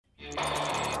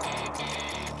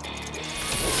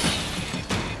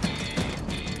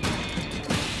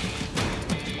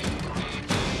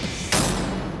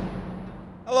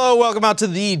Hello, welcome out to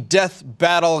the Death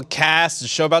Battle cast, a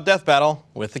show about Death Battle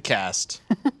with the cast.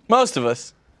 Most of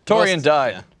us. Torian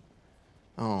died. Yeah.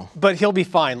 Oh. But he'll be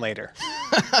fine later.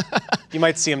 You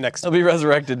might see him next He'll week. be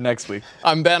resurrected next week.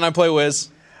 I'm Ben, I play Wiz.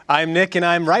 I'm Nick, and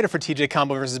I'm writer for TJ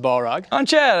Combo vs. Balrog. I'm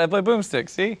Chad, I play Boomstick,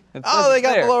 see? They got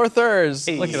there. the lower thirds.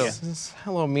 Hey. Look at Yeah. them.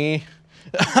 Hello, me.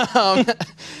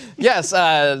 Yes,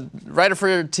 writer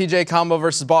for TJ Combo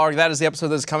vs. Balrog. That is the episode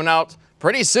that's coming out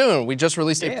pretty soon. We just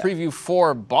released a preview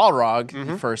for Balrog,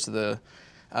 the first of the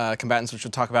combatants, which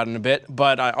we'll talk about in a bit.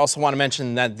 But I also want to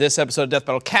mention that this episode of Death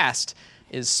Battle Cast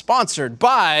is sponsored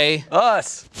by...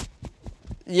 Us.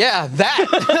 Yeah,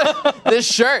 that.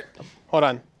 This shirt. Hold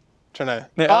on. Trying to.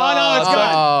 Yeah. Oh, no, it's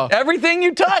gone. Everything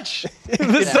you touch.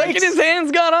 The second his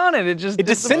hands got on it, it just It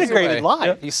disintegrated away. live.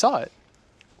 Yep. You saw it.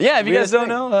 Yeah, if you guys Weirdest don't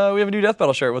thing. know, we have a new Death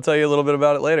Battle shirt. We'll tell you a little bit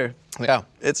about it later. Yeah.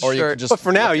 It's or you shirt. could just But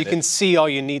for now, look you at can it. see all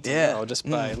you need to Yeah. know just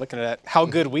by looking at how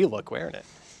good we look wearing it.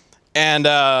 And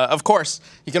of course,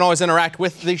 you can always interact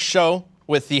with the show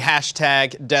with the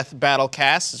hashtag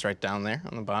DeathBattleCast. It's right down there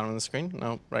on the bottom of the screen.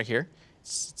 No, right here.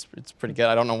 It's pretty good.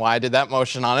 I don't know why I did that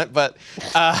motion on it, but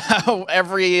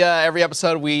every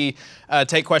episode we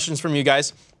take questions from you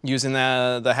guys using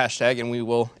the hashtag, and we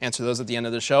will answer those at the end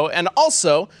of the show. And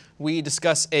also, we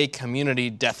discuss a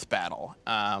community death battle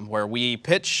where we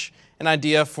pitch an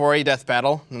idea for a death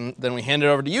battle, and then we hand it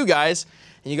over to you guys,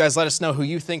 and you guys let us know who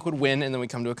you think would win, and then we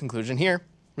come to a conclusion here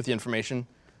with the information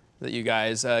that you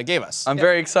guys gave us. I'm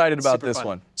very excited about Super this fun.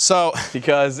 one So,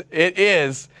 because it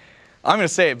is, I'm going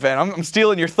to say it, Ben, I'm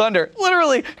stealing your thunder,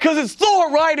 literally, because it's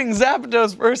Thor riding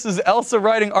Zapdos versus Elsa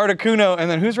riding Articuno, and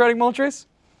then who's riding Moltres?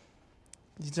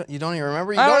 you don't even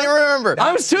remember? You don't even remember.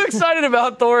 I was too excited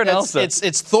about Thor and Elsa.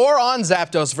 It's Thor on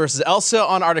Zapdos versus Elsa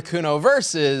on Articuno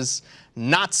versus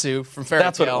Natsu from Fairy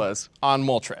That's what it Tail was. on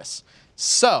Moltres.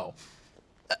 So,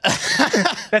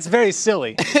 That's very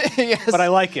silly, yes, but I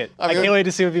like it. I mean- can't wait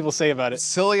to see what people say about it.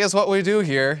 silly is what we do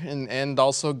here, and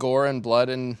also gore and blood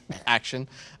and action.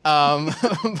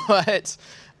 But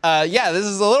yeah, this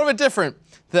is a little bit different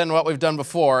than what we've done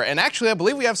before. And actually, I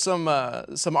believe we have some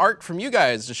art from you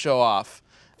guys to show off.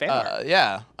 Fan art.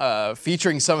 Yeah,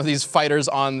 featuring some of these fighters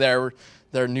on their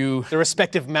new The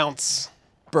respective mounts.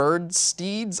 bird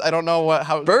steeds. I don't know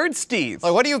how. Bird steeds.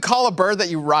 Like, what do you call a bird that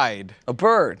you ride? A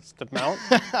bird. The mount?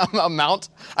 A mount?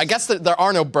 I guess that there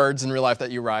are no birds in real life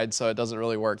that you ride, so it doesn't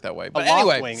really work that way. But loft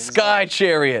anyway, wing. Sky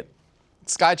chariot.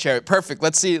 Sky Chariot, perfect.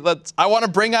 Let's see. I want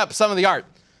to bring up some of the art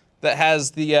that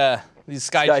has the these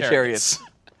Sky Chariots.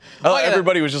 Oh, at that.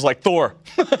 everybody was just like, Thor.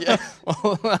 Yeah,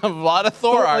 well, a lot of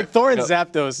Thor art. Like Thor and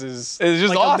Zapdos is It's just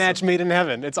like awesome. a match made in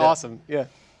heaven. It's awesome. Yeah.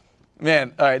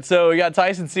 Man, all right, so we got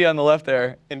Tyson C on the left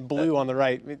there. And blue on the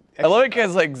right. I love it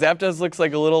because like Zapdos looks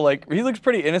like a little like, he looks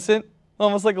pretty innocent.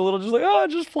 Almost like a little just like, oh,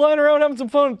 just flying around having some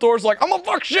fun. Thor's like, I'm gonna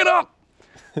fuck shit up.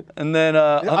 And then,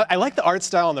 I like the art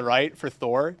style on the right for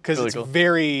Thor because Really it's cool.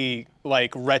 very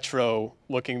like retro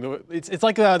looking. It's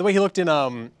like the way he looked in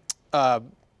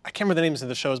I can't remember the names of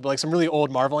the shows, but like some really old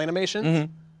Marvel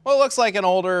animation. Well, it looks like an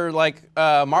older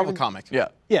Marvel comic. yeah.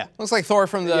 Yeah, Looks like Thor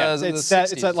from the, yeah. the It's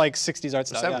 60s, that like 60s art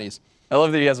style. 70s. I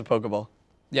love that he has a Pokeball.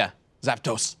 Yeah,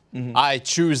 Zapdos. I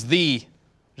choose thee.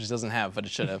 Which it doesn't have, but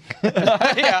it should have.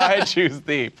 Yeah, I choose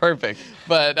thee. Perfect.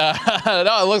 But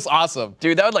no, it looks awesome.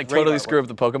 Dude, that would like totally artwork. screw up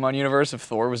the Pokemon universe if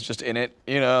Thor was just in it,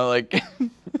 you know, like.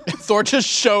 Thor just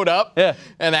showed up. Yeah.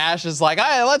 And Ash is like,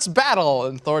 "Hey, let's battle,"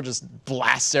 and Thor just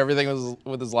blasts everything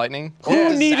with his lightning.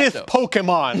 Who needeth Zapdos.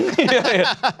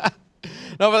 Pokemon?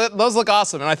 No, but those look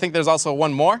awesome, and I think there's also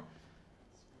one more.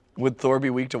 Would Thor be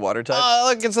weak to water types?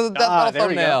 Look, it's a Death Battle there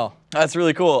we go. thumbnail. That's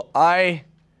really cool. I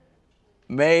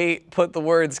may put the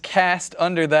words cast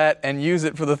under that and use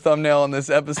it for the thumbnail on this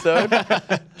episode.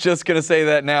 Just gonna say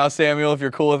that now, Samuel, if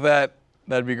you're cool with that,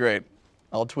 that'd be great.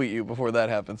 I'll tweet you before that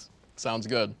happens. Sounds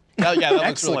good. Yeah, that looks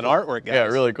Excellent really cool. artwork, guys. Yeah,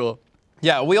 really cool.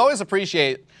 Yeah, we always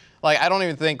appreciate, like, I don't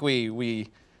even think we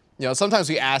sometimes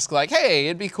we ask, like, hey,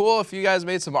 it'd be cool if you guys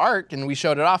made some art and we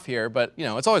showed it off here, but,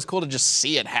 it's always cool to just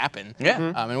see it happen.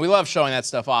 Yeah. And we love showing that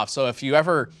stuff off. So if you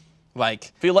ever,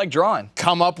 like, Feel like drawing.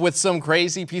 come up with some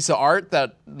crazy piece of art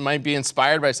that might be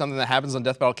inspired by something that happens on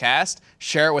Death Battle Cast,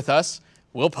 share it with us.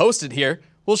 We'll post it here.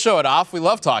 We'll show it off. We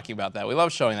love talking about that. We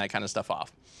love showing that kind of stuff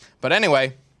off. But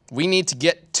anyway, we need to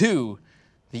get to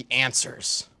the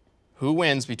answers. Who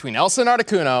wins between Elsa and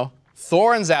Articuno,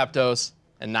 Thor and Zapdos,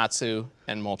 and Natsu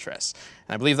and Moltres?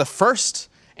 And I believe the first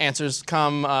answers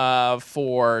come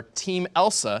for Team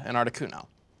Elsa and Articuno.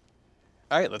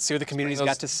 All right, let's see what the community's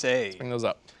got to say. Bring those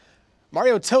up.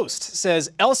 Mario Toast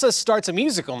says Elsa starts a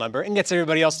musical number and gets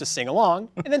everybody else to sing along,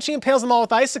 and then she impales them all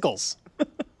with icicles.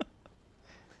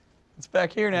 It's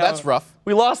back here now. That's rough.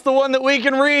 We lost the one that we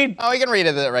can read. Oh, we can read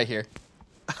it right here.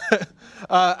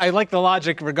 I like the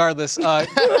logic regardless. There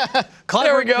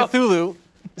we go. Cthulhu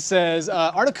says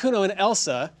Articuno and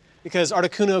Elsa, because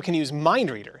Articuno can use Mind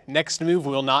Reader. Next move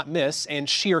will not miss, and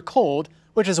Sheer Cold,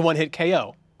 which is a one-hit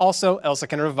KO. Also, Elsa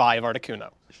can revive Articuno.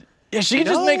 Yeah, she can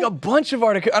just make a bunch of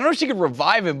Articuno. I don't know if she could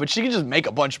revive him, but she can just make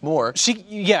a bunch more. She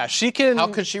can. How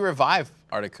could she revive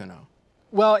Articuno?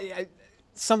 Well,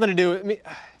 something to do.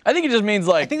 I think it just means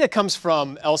like. I think that comes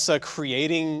from Elsa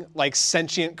creating like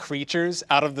sentient creatures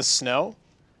out of the snow.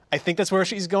 I think that's where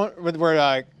she's going,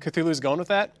 where Cthulhu's going with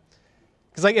that.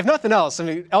 Because like, if nothing else, I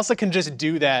mean, Elsa can just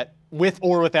do that with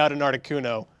or without an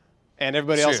Articuno, and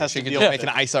everybody else has to deal with make it.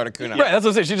 an ice Articuno. Right, that's what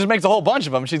I'm saying. She just makes a whole bunch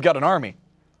of them. She's got an army.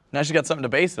 Now she's got something to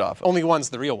base it off of. Only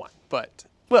one's the real one, but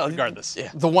regardless.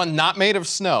 Yeah. The one not made of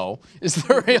snow is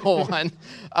the real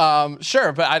one.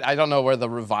 Sure, but I don't know where the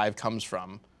revive comes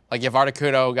from. Like if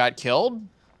Articuno got killed,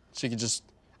 she could just,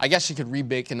 I guess she could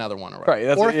remake another one or Right,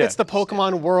 that's Or what, if it's the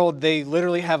Pokemon world, they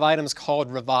literally have items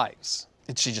called revives.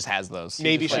 She just has those.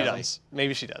 Maybe she does.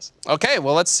 Maybe she does. Okay,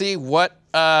 well let's see what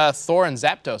Thor and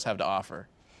Zapdos have to offer.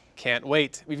 Can't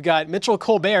wait. We've got Mitchell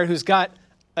Colbert, who's got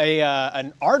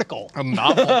an article. A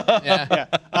novel. Yeah.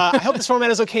 I hope this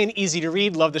format is okay and easy to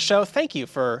read. Love the show. Thank you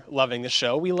for loving the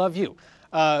show. We love you.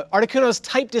 Articuno's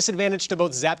type disadvantage to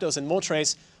both Zapdos and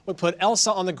Moltres would put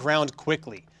Elsa on the ground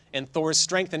quickly, and Thor's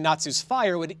strength and Natsu's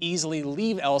fire would easily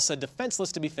leave Elsa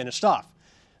defenseless to be finished off.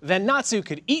 Then Natsu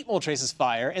could eat Moltres'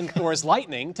 fire and Thor's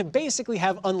lightning to basically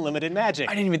have unlimited magic.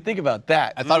 I didn't even think about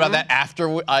that. I thought about that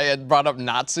after I had brought up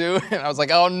Natsu, and I was like,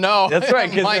 oh no. That's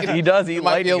right, because he does eat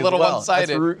might be a lightning little as well.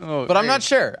 one-sided. Oh, but I'm great. not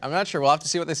sure. We'll have to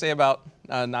see what they say about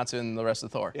Natsu and the rest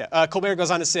of Thor. Yeah, Colbert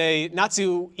goes on to say,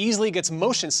 Natsu easily gets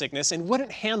motion sickness and wouldn't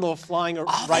handle a flying or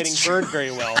riding bird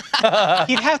very well.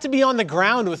 He'd have to be on the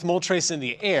ground with Moltres in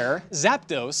the air.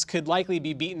 Zapdos could likely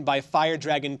be beaten by Fire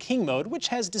Dragon King mode, which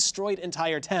has destroyed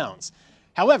entire towns.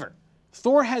 However,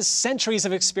 Thor has centuries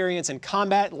of experience in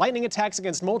combat, lightning attacks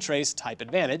against Moltres, type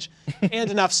advantage,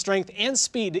 and enough strength and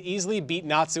speed to easily beat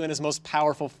Natsu in his most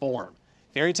powerful form.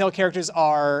 Fairy tale characters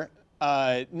are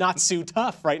not so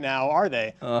tough right now, are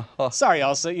they? Sorry,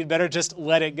 Elsa, you'd better just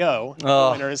let it go. The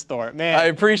winner is Thor. Man, I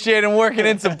appreciate him working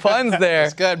in some puns there.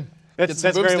 That's good. That's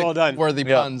very well done. Worthy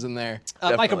puns in there.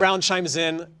 Michael Brown chimes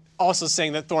in, also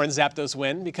saying that Thor and Zapdos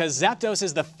win because Zapdos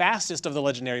is the fastest of the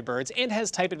legendary birds and has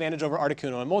type advantage over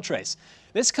Articuno and Moltres.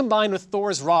 This combined with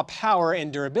Thor's raw power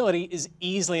and durability is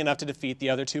easily enough to defeat the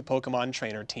other two Pokemon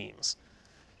trainer teams.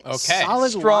 Okay.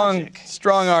 Solid logic.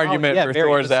 Strong argument yeah, for very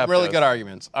Thor good. Zapdos. Really good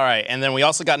arguments. All right, and then we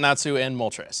also got Natsu and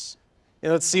Moltres.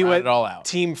 Yeah, let's see Round what it all out.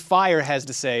 Team Fire has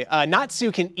to say.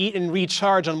 Natsu can eat and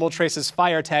recharge on Moltres'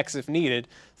 fire attacks if needed.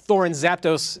 Thor and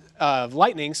Zapdos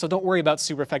lightning, so don't worry about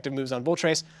super effective moves on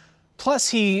Moltres. Plus,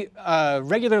 he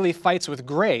regularly fights with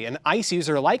Gray, an ice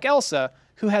user like Elsa,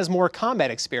 who has more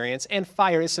combat experience, and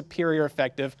fire is super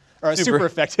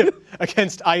effective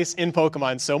against ice in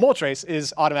Pokemon, so Moltres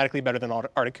is automatically better than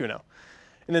Articuno.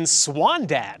 And then Swan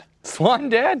Dad. Swan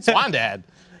Dad? Swan Dad.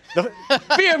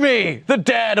 Fear me, the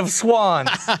dad of swans.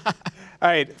 All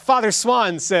right, Father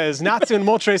Swan says Natsu and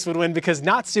Moltres would win because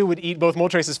Natsu would eat both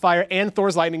Moltres' fire and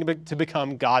Thor's lightning to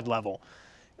become god level.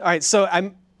 All right, so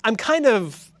I'm kind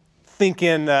of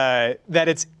thinking that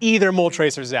it's either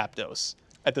Moltres or Zapdos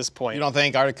at this point. You don't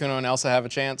think Articuno and Elsa have a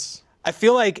chance? I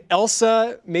feel like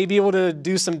Elsa may be able to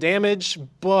do some damage,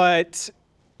 but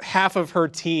half of her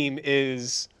team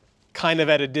is kind of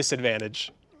at a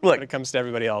disadvantage when it comes to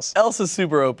everybody else. Elsa's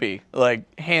super OP,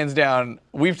 like hands down.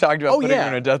 We've talked about putting her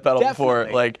in a death battle before,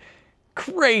 like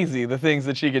crazy the things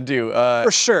that she can do.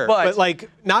 For sure, but like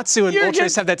Natsu and Moltres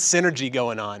just have that synergy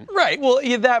going on. Right, well,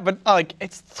 yeah, that, but like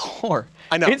it's Thor.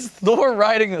 I know. It's Thor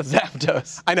riding a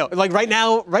Zapdos. I know, like right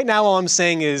now all I'm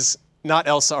saying is not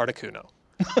Elsa Articuno.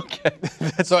 Okay.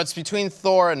 So it's between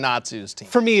Thor and Natsu's team.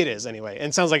 For me it is anyway, and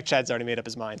it sounds like Chad's already made up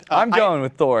his mind. I'm going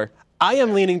with Thor. I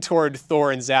am leaning toward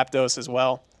Thor and Zapdos as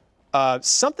well.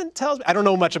 Something tells me, I don't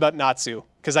know much about Natsu,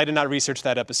 because I did not research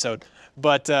that episode,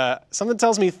 but something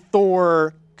tells me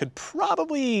Thor could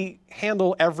probably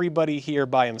handle everybody here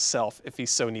by himself if he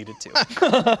so needed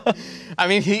to. I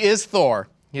mean, he is Thor.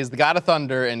 He is the god of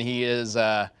thunder, and he is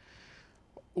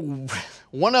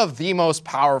one of the most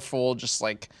powerful, just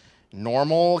like,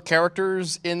 normal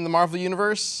characters in the Marvel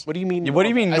Universe. What do you mean? What do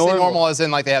you mean I normal? say normal as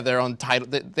in like they have their own title.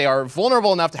 They are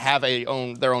vulnerable enough to have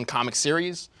their own comic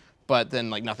series, but then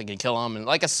like nothing can kill them, and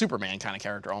like a Superman kind of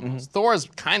character almost. Thor is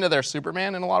kind of their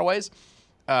Superman in a lot of ways.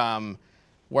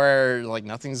 where like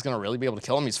nothing's gonna really be able to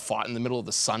kill him. He's fought in the middle of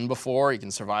the sun before. He can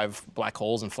survive black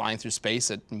holes and flying through space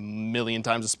at a million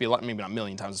times the speed of light. Maybe not a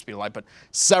million times the speed of light, but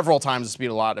several times the speed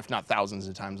of light, if not thousands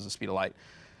of times the speed of light.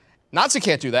 Natsu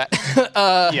can't do that.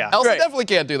 Elsa definitely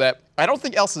can't do that. I don't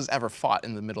think Elsa's ever fought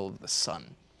in the middle of the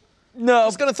sun. No.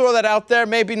 Just gonna throw that out there.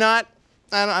 Maybe not.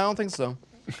 I don't think so.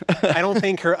 I don't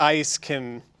think her ice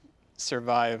can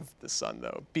survive the sun,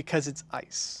 though, because it's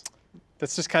ice.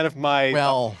 That's just kind of my...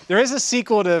 Well... There is a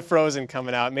sequel to Frozen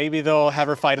coming out. Maybe they'll have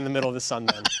her fight in the middle of the sun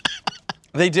then.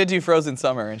 They did do Frozen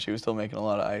Summer, and she was still making a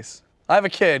lot of ice. I have a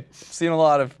kid. Seen a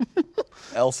lot of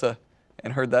Elsa,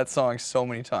 and heard that song so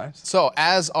many times. So,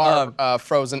 as our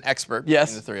Frozen expert, yes.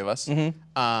 between the three of us,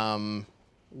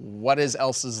 what is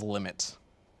Elsa's limit?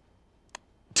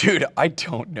 Dude, I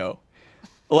don't know.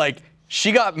 Like,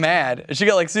 she got mad. She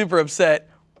got, like, super upset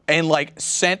and, like,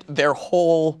 sent their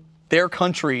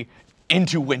country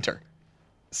into winter.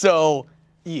 So,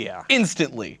 Yeah.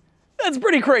 instantly. That's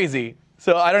pretty crazy.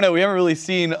 So, I don't know. We haven't really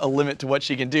seen a limit to what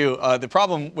she can do. The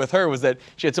problem with her was that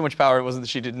she had so much power, it wasn't that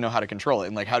she didn't know how to control it.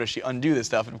 And, like, how does she undo this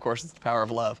stuff? And, of course, it's the power of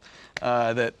love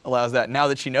that allows that. Now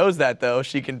that she knows that, though,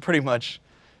 she can pretty much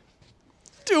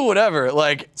do whatever.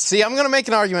 Like, See, I'm going to make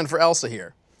an argument for Elsa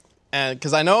here. And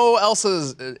because I know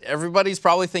everybody's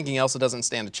probably thinking Elsa doesn't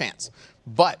stand a chance.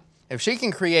 But if she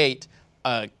can create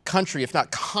a country, if not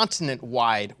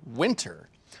continent-wide winter,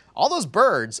 all those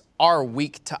birds are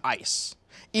weak to ice.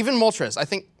 Even Moltres, I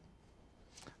think,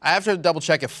 I have to double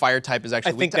check if fire type is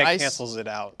actually weak to ice. I think that cancels it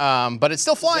out. But it's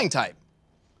still flying type,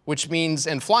 which means,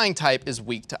 and flying type is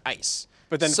weak to ice.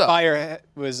 But then So, fire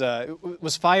was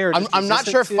fire. I'm not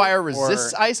sure if resistant fire to,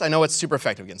 resists or- ice. I know it's super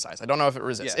effective against ice. I don't know if it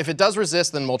resists. Yeah. If it does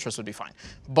resist, then Moltres would be fine.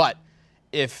 But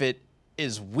if it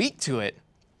is weak to it,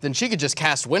 then she could just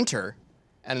cast winter,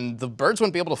 and the birds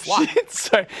wouldn't be able to fly.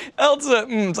 sorry, Elsa,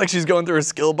 it's like she's going through a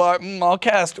skill bar. I'll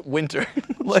cast winter.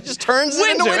 Like, Just turns it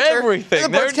into winter, everything.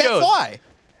 and the birds There it can't goes. fly.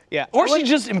 Yeah. Or she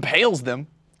just impales them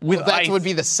with That ice. would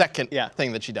be the second Yeah.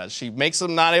 thing that she does. She makes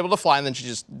them not able to fly, and then she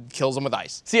just kills them with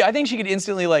ice. See, I think she could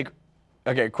instantly, like,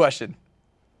 okay, question.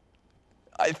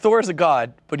 Thor is a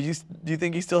god, but do you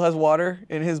think he still has water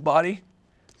in his body?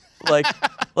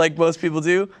 Like most people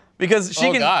do? Because she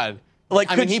Oh, can. God.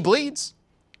 Like, I mean, he bleeds.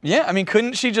 Yeah, I mean,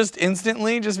 couldn't she just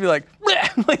instantly just be like,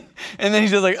 "Bleh," like, and then he's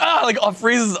just like,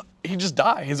 freezes, he just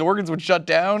die. His organs would shut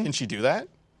down. Can she do that?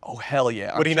 Oh, hell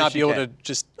yeah. Would he not be able to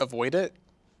just avoid it?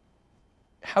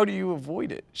 How do you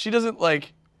avoid it? She doesn't,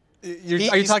 like. Are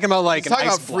you talking about like He's an talking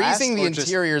ice about freezing blast, the or just-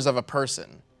 interiors of a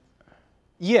person.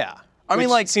 Yeah. I mean, Which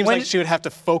like, seems when- like she would have to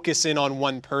focus in on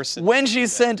one person. When she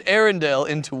sent Arendelle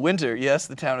into winter, yes,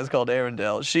 the town is called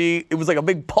Arendelle, it was like a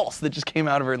big pulse that just came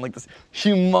out of her in like this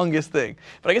humongous thing.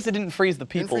 But I guess it didn't freeze the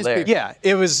people freeze there. people. Yeah,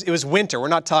 it was winter. We're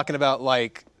not talking about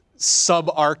like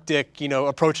subarctic,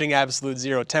 approaching absolute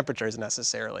zero temperatures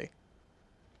necessarily.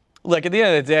 Look, at the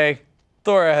end of the day,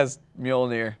 Thor has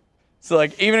Mjolnir. So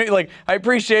like, I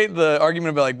appreciate the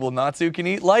argument about like, well, Natsu can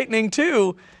eat lightning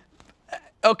too.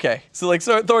 Okay, so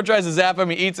Thor tries to zap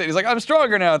him, he eats it, he's like, I'm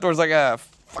stronger now. And Thor's like,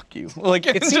 fuck you. Like,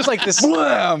 It seems like this.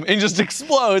 Blam! And just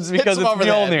explodes because him it's over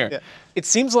the head. Mjolnir. Yeah. It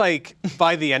seems like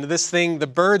by the end of this thing, the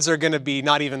birds are going to be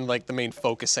not even like the main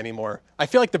focus anymore. I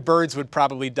feel like the birds would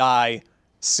probably die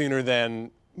sooner than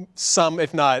some,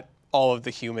 if not all, of the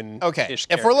human. Okay,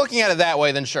 if we're looking at it that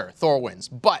way, then sure, Thor wins.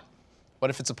 But what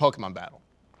if it's a Pokemon battle?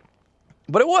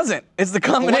 But it wasn't. It's the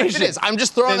combination. What if it is? I'm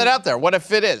just throwing that out there. What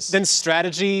if it is? then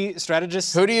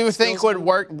strategists. Who do you think would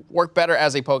work better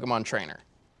as a Pokemon trainer?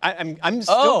 I'm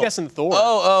still guessing Thor.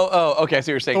 Okay,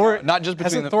 so you're saying Thor, not just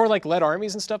between hasn't Thor like led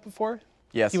armies and stuff before?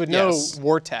 Yes. He would know Yes.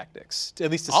 war tactics,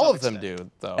 at least to All some of them extent.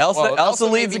 do, though. Elsa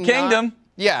leads maybe the kingdom. not.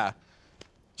 Yeah,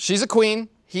 she's a queen.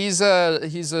 He's a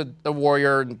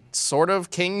warrior, sort of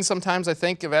king sometimes, I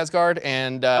think, of Asgard.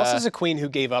 And Elsa's a queen who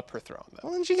gave up her throne, though.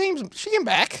 well, and she came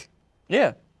back.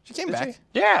 Yeah. She came back.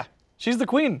 she? Yeah. She's the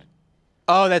queen.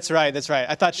 Oh, that's right. That's right.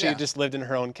 I thought she Yeah. just lived in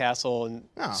her own castle and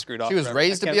No, screwed off. she was forever.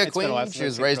 raised to I be a can't- it's been while queen. since She I've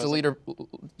was seen raised to Frozen. lead her.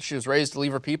 She was raised to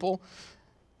lead her people.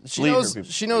 She Lead her knows. people.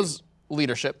 She knows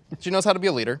leadership. She knows how to be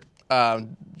a leader.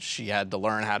 She had to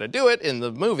learn how to do it in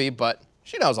the movie, but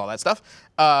she knows all that stuff.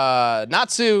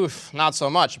 Natsu, not so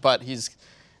much, but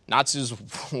Natsu's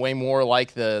way more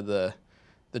like the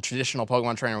traditional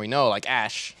Pokemon trainer we know, like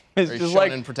Ash. It's Very just shonen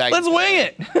like, let's protagonist. wing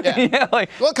it. Yeah. Yeah, like,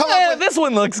 Well, come up with- this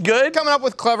one looks good. Coming up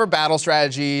with clever battle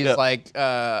strategies, Yeah. like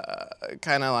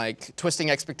kind of like twisting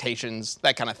expectations,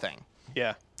 that kind of thing.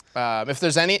 Yeah.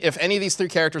 If any of these three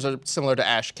characters are similar to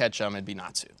Ash Ketchum, it'd be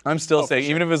Natsu. I'm still saying,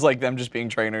 even if it's like them just being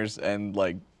trainers and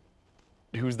like,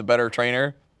 who's the better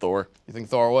trainer? Thor. You think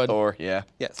Thor would? Thor, yeah.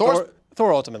 Yeah. Thor's-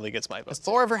 Thor ultimately gets my vote. Has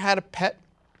Thor ever had a pet?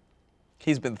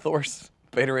 He's been Thor's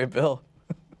Beta Ray Bill.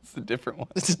 It's a different one.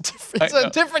 It's a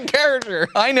different character.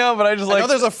 I know, but I just I like. know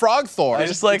there's a frog Thor. I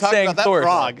just like We talked saying about that Thor.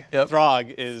 Throg. Yep.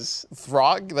 Throg is.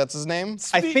 Throg, that's his name?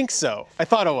 I think so. I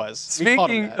thought it was. We called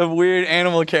him Speaking that. of weird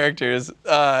animal characters,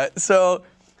 so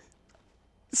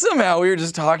somehow we were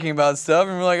just talking about stuff,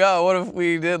 and we're like, oh, what if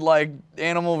we did like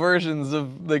animal versions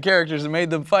of the characters and made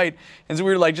them fight? And so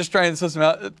we were like just trying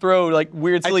to throw like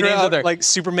weird I silly threw names out, out there. like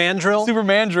Superman drill.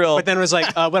 Superman drill. But then it was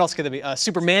like, what else could it be?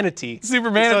 Super Manatee. Super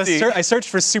So Manatee. I searched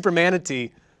for Super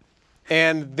Manatee,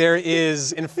 and there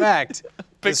is, in fact,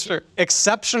 this Picture.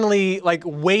 exceptionally, like,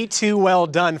 way too well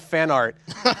done fan art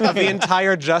of the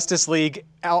entire Justice League,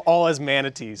 all as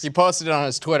manatees. He posted it on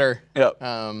his Twitter. Yep.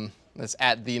 That's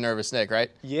at the Nervous Nick, right?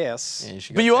 Yes. Yeah,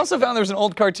 should But go you check also that out. found there was an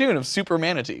old cartoon of Super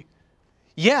Manatee.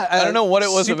 Yeah. I don't know what it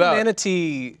was Super about.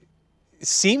 Manatee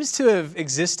seems to have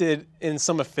existed in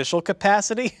some official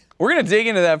capacity. We're gonna dig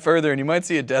into that further, and you might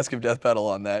see a Desk of Death Battle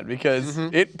on that because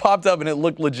it popped up and it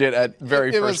looked legit at very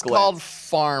It first was glance. called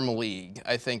Farm League,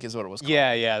 I think is what it was called.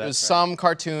 Yeah, It was that's some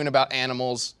cartoon about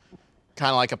animals,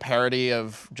 kind of like a parody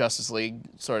of Justice League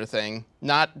sort of thing.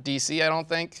 Not DC, I don't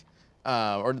think.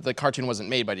 Or the cartoon wasn't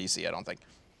made by DC, I don't think.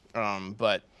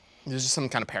 But it was just some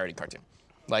kind of parody cartoon,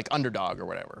 like Underdog or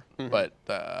whatever. But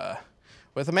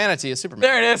with a manatee, a Superman.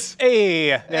 There it is. Hey,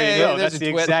 there Hey, you go. there's That's a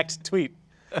the twit. exact tweet.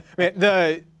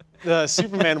 Man, the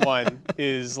Superman one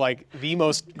is like the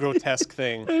most grotesque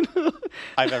thing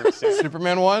I've ever seen.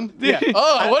 Superman 1? Yeah.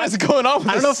 Oh, what is going on with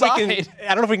I don't the know if side? I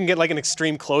don't know if we can get like an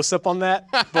extreme close up on that,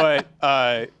 but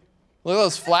Look at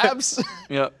those flaps.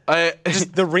 Yeah.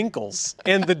 just the wrinkles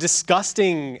and the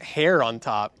disgusting hair on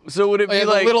top. So would it Like be a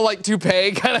like little like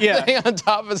toupee kind of Yeah. thing on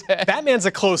top of his head. Batman's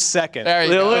a close second. There you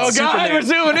little, go. little It's guy? Superman. We're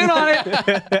zooming in on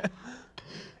it.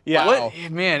 Yeah. Wow.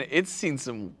 Man, it's seen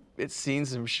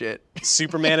some shit.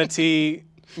 Super Manatee,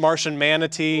 Martian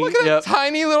Manatee. Look at Yep. that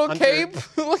tiny little Hunter.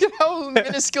 cape. Look at how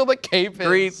minuscule the cape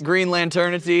is. Green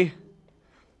Lanternity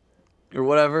or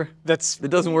whatever. That's It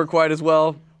doesn't work quite as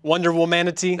well. Wonder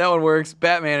Womanatee. That one works.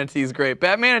 Batmanatee is great.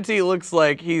 Batmanatee looks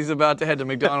like he's about to head to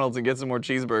McDonald's and get some more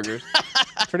cheeseburgers.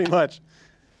 Pretty much.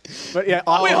 But yeah,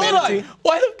 Wait, hold Aquamanatee. on.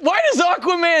 Why does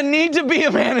Aquaman need to be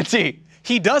a manatee?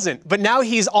 He doesn't, but now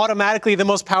he's automatically the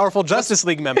most powerful Justice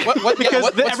League member.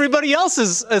 Because everybody else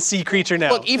is a sea creature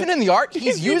now. Look, even in the art,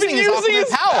 he's using his using Aquaman his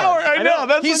power. I know.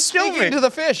 That's He's what's killing speaking me. to the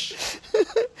fish.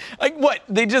 Like what?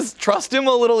 They just trust him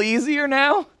a little easier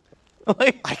now?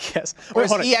 Like I guess. Or Wait, is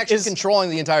hold on. he actually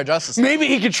controlling the entire Justice League? maybe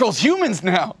he controls humans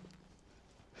now.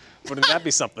 Wouldn't that be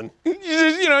something? You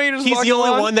just He's walk the only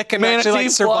along, one that can actually, like, manatee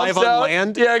survive flops on out.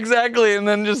 land. Yeah, exactly. And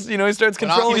then just, he starts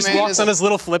controlling. He just Aquaman walks is- on his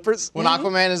little flippers. When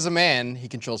Aquaman is a man, he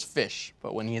controls fish.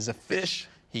 But when he is a fish,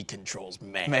 he controls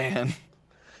man. Man.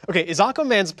 Okay, is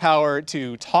Aquaman's power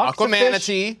to talk to fish?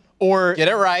 Aquamanatee. Or Get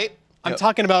it right. I'm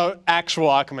talking about actual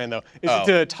Aquaman though. Is Oh. it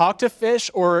to talk to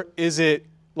fish or is it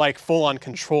like full on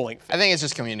controlling fish? I think it's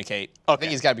just communicate. I Okay.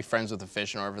 think he's got to be friends with the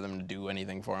fish in order for them to do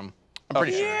anything for him. I'm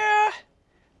pretty sure. Yeah.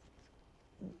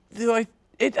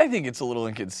 I think it's a little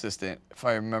inconsistent, if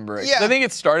I remember it. 'Cause Yeah. I think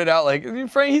it started out like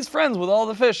he's friends with all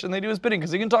the fish and they do his bidding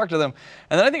because he can talk to them.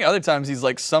 And then I think other times he's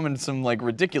like summoned some like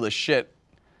ridiculous shit.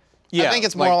 Yeah, I think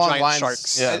it's more like along the giant lines.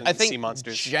 sharks. Yeah. and I think sea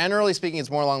monsters. generally speaking, it's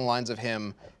more along the lines of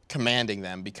him commanding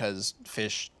them because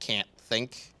fish can't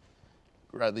think.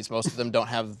 Or at least most of them don't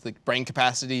have the brain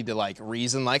capacity to like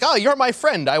reason like, oh, you're my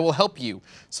friend, I will help you.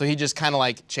 So he just kind of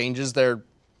like changes their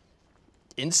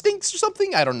instincts or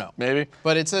something. I don't know. Maybe.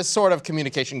 But it's a sort of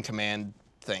communication command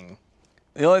thing.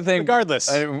 The only thing,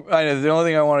 Regardless. I know the only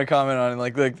thing I want to comment on,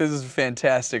 like this is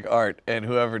fantastic art, and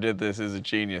whoever did this is a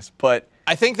genius. But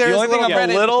I think there's the only thing I'm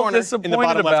Reddit a little corner. in the disappointed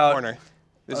bottom left about, corner.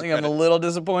 I think I'm a little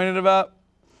disappointed about,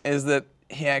 is that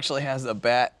he actually has a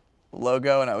bat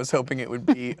logo, and I was hoping it would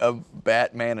be a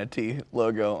bat manatee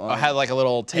logo on. I had like a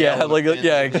little tail. yeah, had and like fin.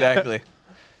 yeah, exactly.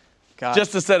 God.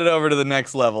 Just to set it over to the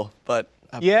next level, but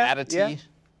yeah, Batatee. yeah.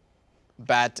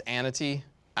 Bat-anatee.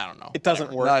 I don't know. It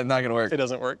doesn't work. not gonna work. It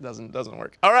doesn't work. Doesn't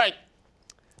work. All right.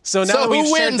 So now So we've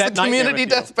who shared wins the that nightmare community with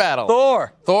you. death battle?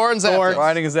 Thor Thor and Zapdos.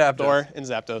 riding a Zapdos. Thor and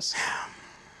Zapdos.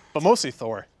 But mostly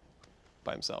Thor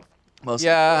by himself. Mostly.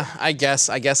 Yeah, I guess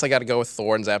I got to go with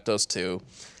Thor and Zapdos too.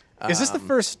 Is this the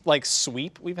first like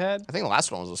sweep we've had? I think the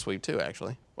last one was a sweep too,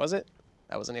 actually. Was it?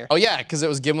 That was in here. Oh yeah, because it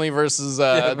was Gimli versus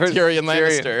Tyrion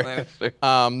Lannister.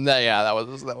 Yeah, that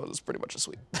was pretty much a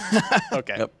sweep.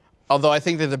 Okay. Yep. Although I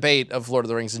think the debate of Lord of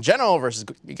the Rings in general versus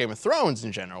Game of Thrones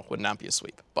in general would not be a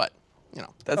sweep, but you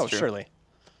know. That's Oh, true. surely.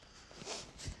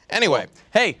 Anyway,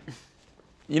 Hey,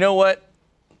 you know what?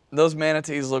 Those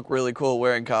manatees look really cool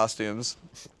wearing costumes.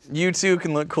 You too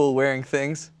can look cool wearing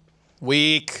things.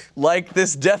 Weak. Like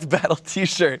this Death Battle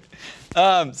t-shirt.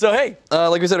 So hey,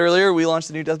 like we said earlier, we launched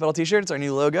a new Death Battle t-shirt. It's our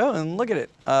new logo, and look at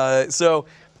it. So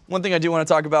one thing I do want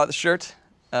to talk about the shirt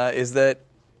is that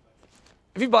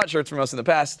if you bought shirts from us in the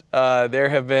past, there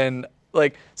have been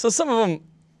so some of them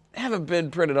haven't been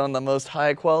printed on the most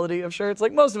high quality of shirts.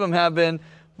 Like most of them have been,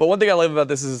 but one thing I love about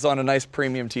this is it's on a nice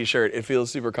premium t-shirt. It feels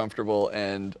super comfortable,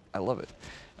 and I love it.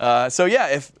 So yeah,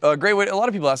 if a great way. A lot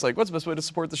of people ask what's the best way to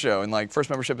support the show? And first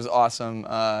membership is awesome,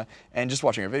 and just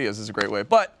watching our videos is a great way.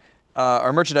 But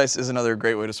our merchandise is another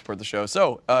great way to support the show.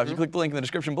 So if you click the link in the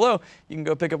description below, you can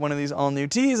go pick up one of these all new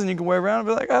tees, and you can wear around and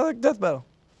be like, I like Death Battle,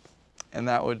 and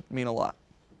that would mean a lot.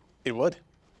 It would.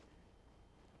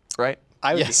 Right?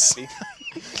 I would Yes. be happy.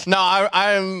 No,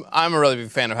 I'm a really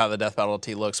big fan of how the Death Battle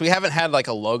tee looks. We haven't had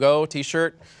a logo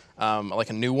T-shirt, like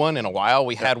a new one in a while.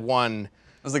 We had one.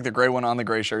 It was like the gray one on the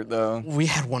gray shirt, though. We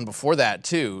had one before that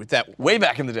too. That Way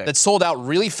back in the day. that sold out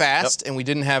really fast, and we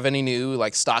didn't have any new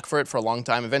stock for it for a long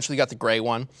time. Eventually, got the gray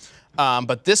one,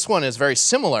 but this one is very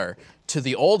similar to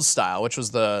the old style, which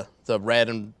was the red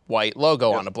and white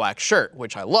logo on a black shirt,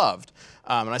 which I loved.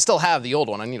 And I still have the old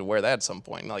one. I need to wear that at some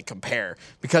point and compare,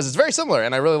 because it's very similar,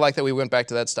 and I really like that we went back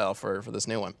to that style for this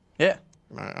new one. Yeah.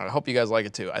 I hope you guys like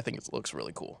it too. I think it looks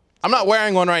really cool. I'm not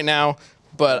wearing one right now,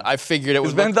 but I figured it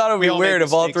was. Ben thought it would be all weird make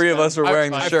if all mistakes, three of man. us were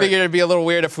wearing the I shirt. figured it'd be a little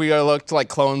weird if we looked like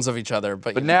clones of each other.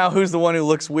 But Now who's the one who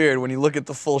looks weird when you look at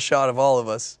the full shot of all of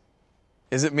us?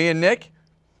 Is it me and Nick?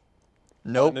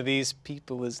 Nope. One of these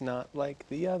people is not like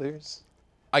the others.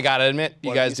 I gotta admit, you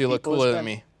One of guys these do look people is cooler than Ben.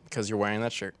 me because you're wearing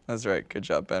that shirt. That's right. Good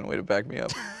job, Ben. Way to back me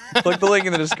up. Click the link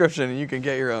in the description and you can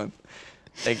get your own.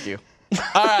 Thank you.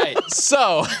 All right,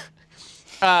 so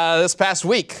this past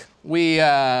week we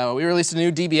released a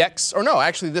new DBX, or no,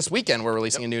 actually this weekend we're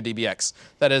releasing a new DBX.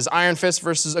 That is Iron Fist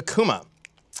versus Akuma.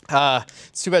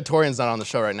 It's too bad Torian's not on the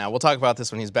show right now. We'll talk about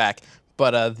this when he's back.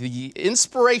 But the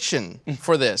inspiration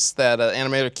for this that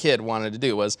Animator Kid wanted to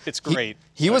do was It's great.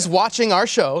 He was watching our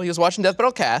show. He was watching Death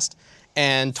Battle Cast,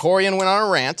 and Torian went on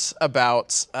a rant about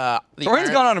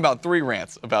Torian's gone on about 3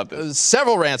 rants about this.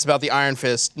 several rants about the Iron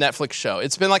Fist Netflix show.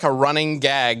 It's been like a running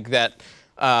gag that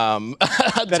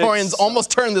Torian's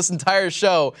almost turned this entire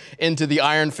show into the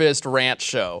Iron Fist rant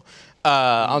show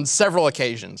on several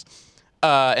occasions.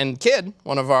 And Kid,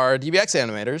 one of our DBX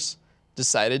animators,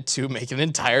 decided to make an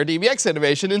entire DBX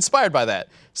animation inspired by that.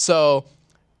 So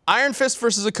Iron Fist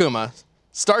versus Akuma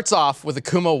starts off with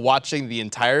Akuma watching the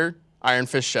entire Iron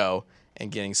Fist show and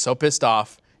getting so pissed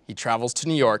off, he travels to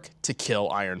New York to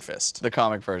kill Iron Fist. The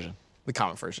comic version. The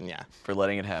comic version, yeah. For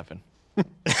letting it happen.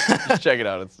 Just check it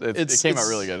out. It came out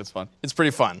really good. It's fun. It's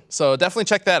pretty fun. So definitely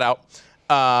check that out.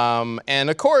 And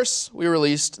of course, we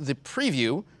released the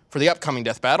preview for the upcoming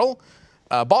Death Battle.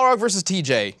 Balrog versus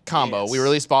TJ combo. Yes. We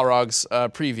released Balrog's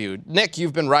preview. Nick,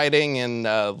 you've been writing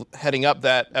and heading up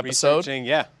that episode. Researching,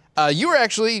 yeah. You were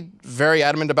actually very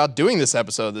adamant about doing this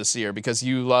episode this year because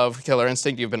you love Killer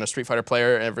Instinct. You've been a Street Fighter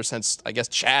player ever since, I guess,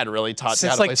 Chad really taught you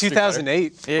how Since to play Street Fighter.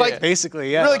 2008. Yeah.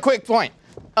 Basically, yeah. Really quick point.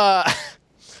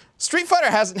 Street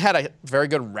Fighter hasn't had a very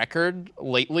good record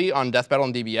lately on Death Battle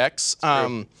and DBX.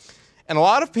 And a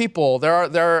lot of people, there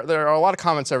are a lot of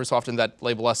comments every so often that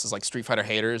label us as Street Fighter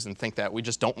haters and think that we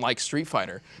just don't like Street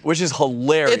Fighter. Which is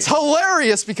hilarious. It's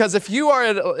hilarious because if you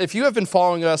have been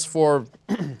following us for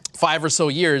 5 or so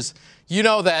years, you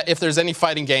know that if there's any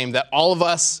fighting game that all of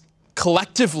us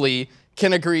collectively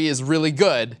can agree is really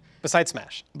good, Besides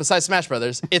Smash. besides Smash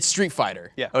Brothers, it's Street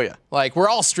Fighter. Yeah. Oh, yeah. We're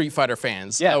all Street Fighter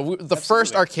fans. Yeah, The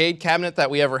first arcade cabinet that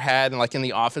we ever had, and in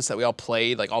the office that we all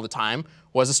played all the time,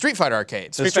 was a Street Fighter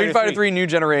arcade. So Street Fighter 3 New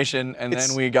Generation, and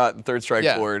then we got the Third Strike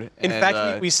board. In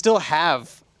fact, we still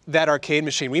have that arcade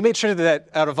machine. We made sure that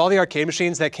out of all the arcade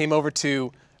machines that came over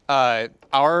to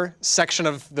our section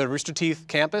of the Rooster Teeth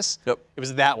campus, Yep. it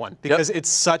was that one because it's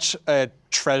such a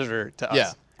treasure to us.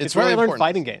 Yeah, It's really where I learned important.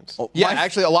 fighting games. Yeah,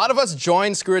 actually, a lot of us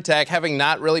joined Screw Attack having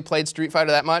not really played Street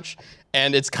Fighter that much,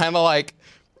 and it's kind of like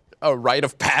a rite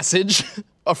of passage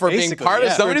for being Basically, part of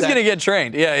yeah. Screw Somebody's Attack going to get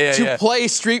trained. Yeah. to play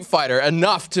Street Fighter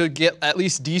enough to get at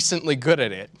least decently good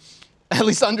at it. At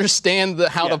least understand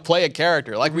how to play a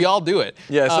character. We all do it.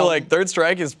 Yeah, so Third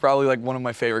Strike is probably one of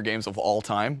my favorite games of all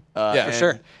time. Yeah, and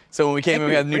sure. So when we came in,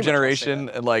 we had New pretty much all say Generation,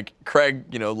 and Craig,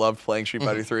 loved playing Street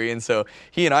Fighter 3, and so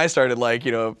he and I started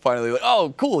finally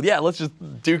oh cool, yeah, let's just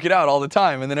duke it out all the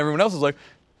time, and then everyone else was like,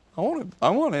 I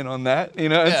want in on that,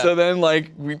 And Yeah. so then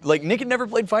Nick had never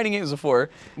played fighting games before.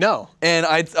 No. And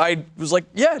I was like,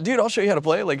 yeah, dude, I'll show you how to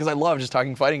play, because I love just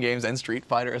talking fighting games and Street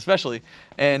Fighter especially.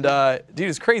 And dude,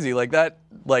 it's crazy, Nick got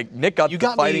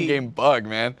the fighting game bug,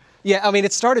 man. Yeah, I mean,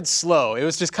 it started slow. It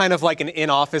was just kind of like an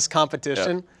in-office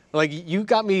competition. You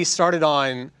got me started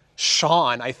on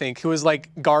Sean, I think, who was like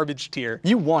garbage tier.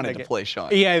 You wanted to play Sean.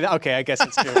 Yeah, okay, I guess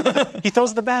it's true. He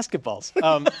throws the basketballs.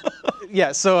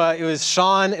 Yeah, so it was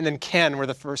Sean and then Ken were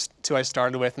the first two I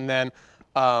started with, and then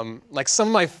like some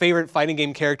of my favorite fighting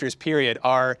game characters, period,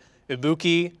 are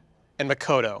Ibuki and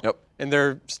Makoto. Yep. And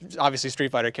they're obviously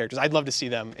Street Fighter characters. I'd love to see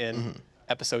them in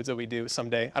episodes that we do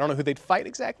someday. I don't know who they'd fight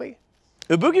exactly.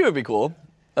 Ibuki would be cool.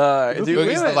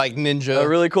 Ibuki's the like ninja. A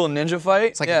really cool ninja fight.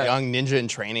 It's like a young ninja in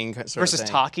training sort Versus of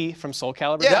thing. Taki from Soul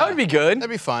Calibur. That would be good. That'd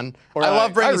be fun. Or, I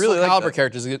love bringing I really Soul like Calibur that.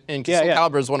 characters in. Yeah, Soul yeah.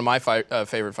 Calibur is one of my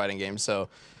favorite fighting games, so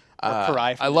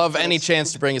Karai from I love Turtles. any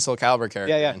chance to bring a Soul Calibur character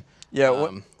Yeah, yeah. in.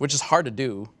 Yeah, Which is hard to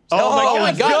do. Oh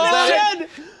my God. God.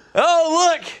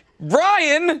 Oh, look!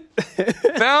 Brian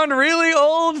found really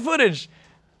old footage.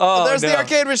 Oh, There's the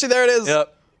arcade machine. There it is.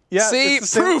 Yep. Yeah, See, it's the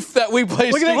same- proof that we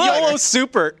play Look at Street that Fighter. YOLO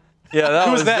Super. Yeah, that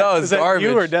Who was was that? that was Is that garbage.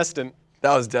 you or Destin?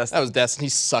 That was Destin. That was Destin. He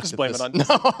sucks Just at blame this.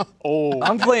 it on No. Oh.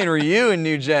 I'm playing Ryu in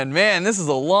New Gen. Man, this is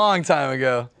a long time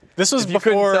ago. This was If you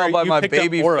couldn't before tell by you my picked up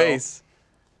baby Oro. face.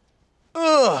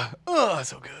 Ugh,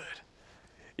 so good.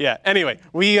 Yeah, anyway,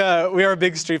 we are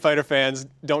big Street Fighter fans.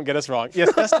 Don't get us wrong.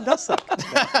 Yes, Destin does suck.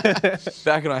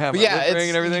 Back when I had my Yeah, lip ring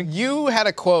and everything. You had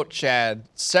a quote, Chad,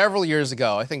 several years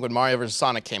ago, I think when Mario vs.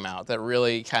 Sonic came out, that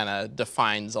really kind of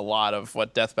defines a lot of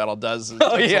what Death Battle does. In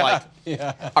terms of,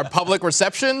 like, our public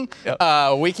reception.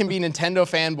 Yep. We can be Nintendo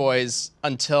fanboys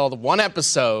until the one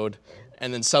episode,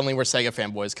 and then suddenly we're Sega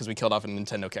fanboys because we killed off a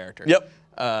Nintendo character. Yep.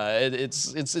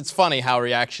 It's funny how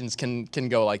reactions can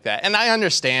go like that. And I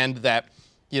understand that,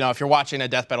 you know, if you're watching a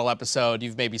Death Battle episode,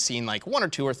 you've maybe seen like 1 or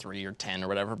 2 or 3 or 10 or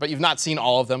whatever, but you've not seen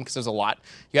all of them because there's a lot.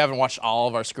 You haven't watched all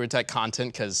of our Screw Attack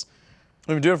content because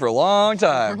We've been doing it for a long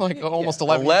time. we're like almost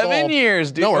 11 years 11 old.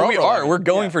 years, dude. No, we're we over are. 11. We're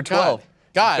going Yeah. for 12.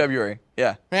 God. In February.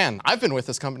 Yeah. Man, I've been with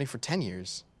this company for 10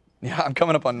 years. Yeah, I'm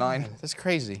coming up on 9. That's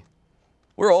crazy.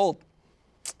 We're old.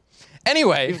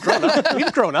 Anyway,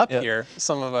 We've grown up here,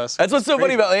 some of us. That's what's so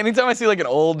funny about anytime I see like an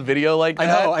old video like I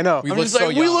that. know, I know. We I'm look just like, so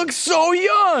we young. look so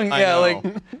young. I Yeah, know.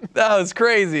 like that was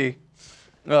crazy.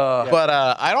 but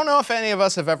I don't know if any of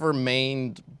us have ever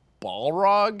mained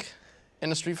Balrog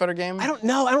in a Street Fighter game. I don't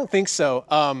know. I don't think so.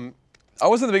 I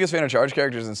wasn't the biggest fan of charge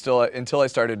characters until I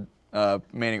started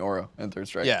maining Oro in Third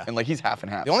Strike. Yeah. And like he's half and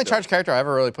half. The only still. charge character I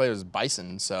ever really played was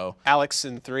Bison, so. Alex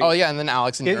in 3. Oh yeah, and then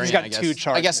Alex and He's Urian, got I guess. 2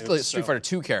 charge I guess moves, Street so. Fighter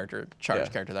 2 character Yeah.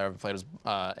 that I ever played was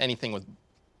anything with,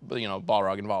 you know,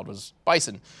 Balrog involved was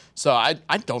Bison. So I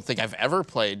don't think I've ever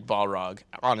played Balrog,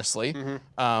 honestly.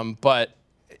 But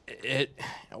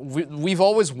we've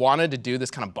always wanted to do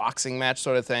this kind of boxing match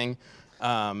sort of thing,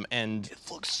 and It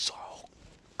looks so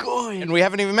good. we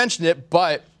haven't even mentioned it,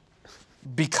 but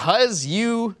because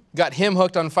you got him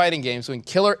hooked on fighting games when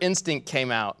Killer Instinct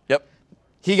came out, Yep.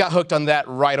 he got hooked on that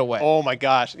right away. Oh my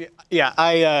gosh.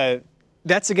 Yeah,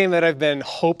 that's a game that I've been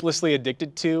hopelessly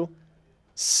addicted to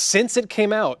since it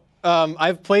came out.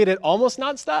 I've played it almost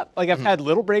nonstop. Like I've had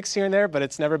little breaks here and there, but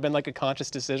it's never been like a conscious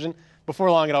decision.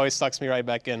 Before long, it always sucks me right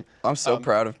back in. I'm so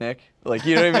proud of Nick. Like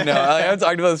you don't even know. I haven't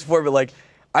talked about this before, but like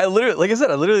I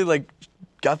literally like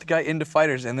got the guy into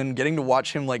fighters, and then getting to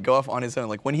watch him like go off on his own.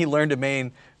 Like when he learned to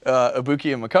main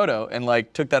Ibuki and Makoto, and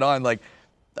like took that on, like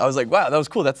I was like, wow, that was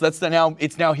cool. That's now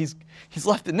he's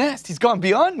left the nest. He's gone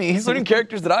beyond me. He's learning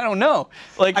characters that I don't know.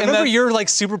 Like I and remember that's- your like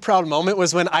super proud moment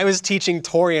was when I was teaching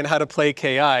Torian how to play KI.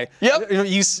 Yep. You know,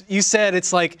 you said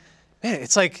it's like, man,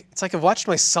 it's like I've watched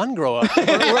my son grow up. Or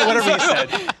whatever you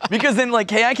said. Because then like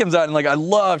KI comes out and like I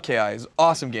love KI. It's an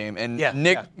awesome game. And Yeah,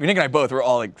 Nick and I both were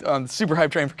all like on super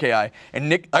hype train for KI. And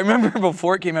Nick, I remember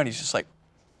before it came out, he's just like,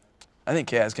 I think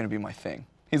KI is gonna be my thing.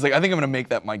 He's like, I think I'm gonna make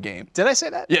that my game. Did I say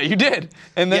that? Yeah, you did.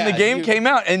 And then Yeah, the game you- came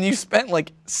out, and you spent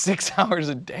like 6 hours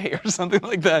a day or something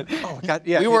like that. Oh my God,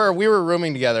 yeah. we were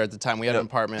rooming together at the time. We had an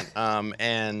apartment,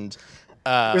 and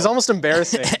It was almost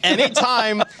embarrassing.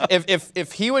 anytime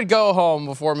if he would go home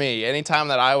before me, anytime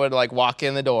that I would like walk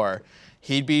in the door,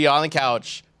 he'd be on the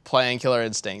couch playing Killer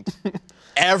Instinct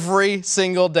every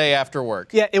single day after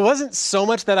work. Yeah, it wasn't so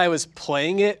much that I was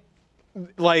playing it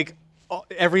like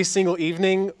every single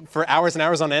evening for hours and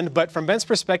hours on end, but from Ben's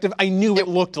perspective, I knew it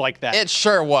looked like that. It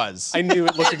sure was. I knew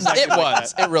it looked exactly It like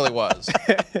was. that. It really was.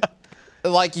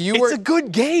 Like you It's were. a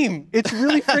good game. It's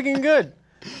really freaking good.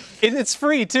 It's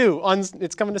free too.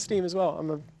 It's coming to Steam as well. I'm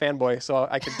a fanboy, so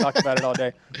I could talk about it all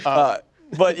day.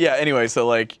 But yeah, anyway, so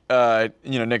like,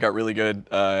 Nick got really good.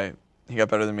 He got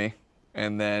better than me.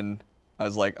 And then I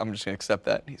was like, I'm just gonna accept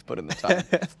that. He's put in the time.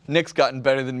 Nick's gotten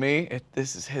better than me.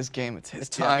 This is his game. It's his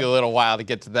Took time. you a little while to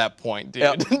get to that point, dude.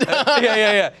 Yep.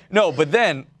 Yeah. No, but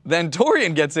then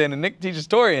Torian gets in and Nick teaches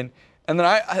Torian, and then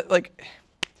I like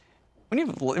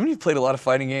when you've played a lot of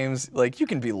fighting games, like you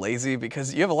can be lazy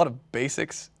because you have a lot of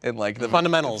basics and like the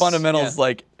Fundamentals. fundamentals Yeah.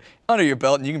 like under your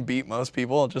belt, and you can beat most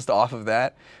people just off of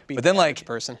that. But then the average like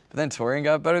person. But then Torian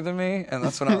got better than me, and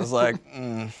that's when I was like,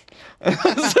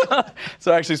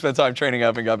 so I actually spent time training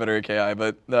up and got better at KI.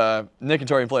 But Nick and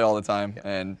Torian play all the time,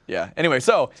 and yeah. Anyway,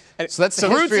 so that's the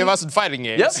history of us in fighting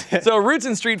games. Yep. So roots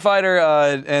in Street Fighter,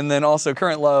 and then also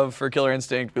current love for Killer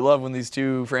Instinct. We love when these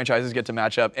two franchises get to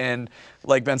match up. And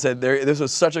like Ben said, this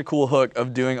was such a cool hook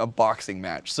of doing a boxing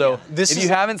match. So if you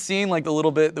haven't seen like the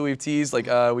little bit that we've teased, like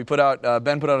Ben put out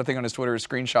a thing on his Twitter, a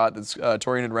screenshot that's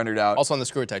Torian had rendered out. Also on the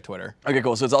Screw Attack Twitter. Okay,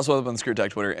 cool. So it's also up on the Screw Attack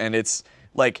Twitter, and it's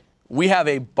like we have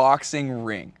a boxing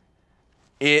ring.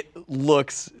 It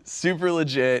looks super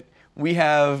legit. We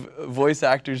have voice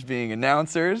actors being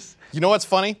announcers. You know what's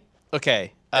funny?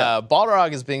 Okay,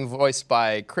 Balrog is being voiced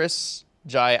by Chris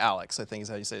Jai Alex, I think is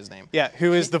how you say his name. Yeah,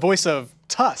 who is the voice of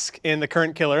Tusk in the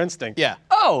current Killer Instinct. Yeah.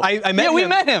 Oh, I met him. we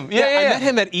met him. Yeah. I met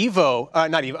him at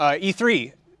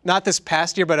E3. Not this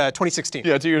past year, but 2016.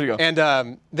 Yeah, 2 years ago.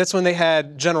 And that's when they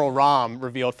had General Rom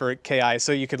revealed for KI,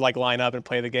 so you could like line up and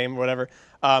play the game or whatever.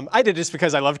 I did just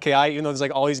because I loved KI, even though there's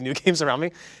like all these new games around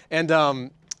me.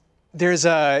 And there's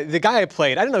the guy I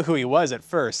played. I didn't know who he was at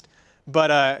first,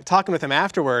 but talking with him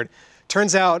afterward,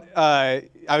 turns out I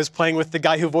was playing with the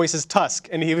guy who voices Tusk,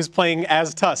 and he was playing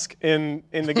as Tusk in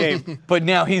the game. But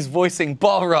now he's voicing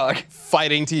Balrog.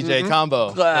 Fighting TJ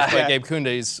combo. Yeah. Like Gabe Kunde,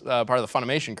 he's part of the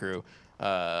Funimation crew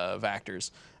of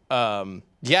actors.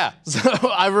 Yeah, so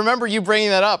I remember you bringing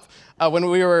that up when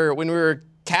we were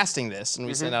casting this, and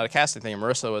we sent out a casting thing, and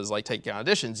Marissa was like taking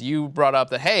auditions. You brought up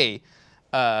that, hey,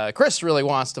 Chris really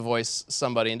wants to voice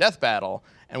somebody in Death Battle,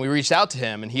 and we reached out to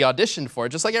him, and he auditioned for it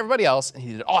just like everybody else, and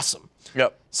he did awesome.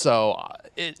 Yep. So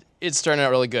it's turning out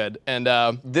really good. And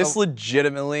This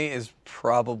legitimately is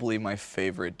probably my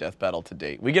favorite Death Battle to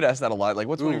date. We get asked that a lot. Like,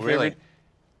 what's one of your really? favorite?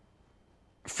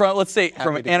 From let's say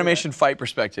from an to hear animation fight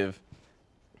perspective.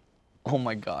 Oh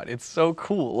my God, it's so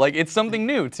cool. Like, it's something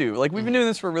new too. Like, we've been doing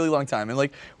this for a really long time, and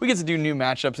like we get to do new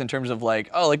matchups in terms of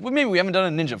like, oh, like maybe we haven't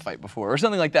done a ninja fight before or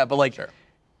something like that. But like,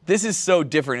 this is so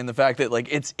different in the fact that like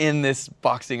it's in this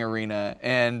boxing arena,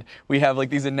 and we have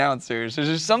like these announcers. There's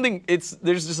just something.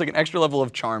 There's just like an extra level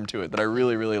of charm to it that I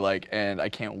really, really like, and I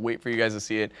can't wait for you guys to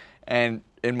see it. And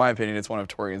in my opinion, it's one of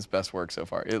Torian's best work so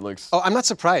far. It looks. Oh, I'm not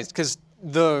surprised, because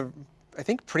I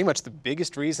think pretty much the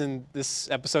biggest reason this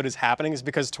episode is happening is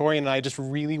because Torian and I just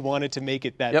really wanted to make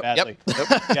it that badly.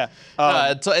 Yeah.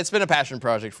 it's been a passion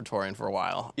project for Torian for a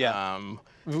while. Yeah.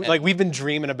 Like, we've been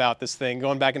dreaming about this thing,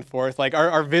 going back and forth. Like,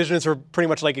 our visions were pretty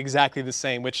much like exactly the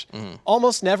same, which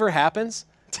almost never happens.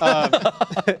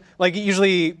 Like,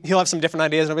 usually he'll have some different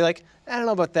ideas, and I'll be like, I don't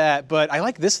know about that, but I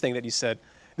like this thing that you said.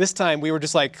 This time we were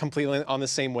just like completely on the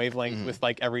same wavelength with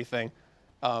like everything.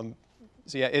 So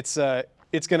yeah,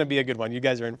 it's gonna be a good one. You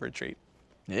guys are in for a treat.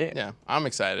 Yeah, I'm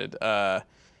excited. And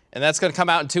that's gonna come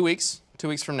out in 2 weeks. 2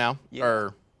 weeks from now. Yeah.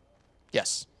 Or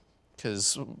yes,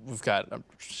 because we've got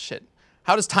shit.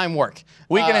 How does time work?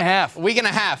 Week and a half. Week and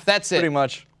a half. That's it. Pretty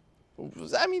much.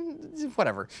 I mean,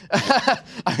 whatever.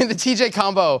 I mean, the TJ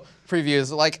combo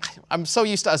previews, like, I'm so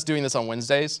used to us doing this on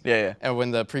Wednesdays. Yeah. And when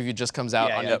the preview just comes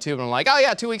out on yeah. YouTube, and I'm like, oh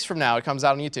yeah, 2 weeks from now it comes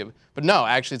out on YouTube. But no,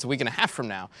 actually, it's a week and a half from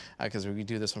now, because we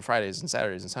do this on Fridays and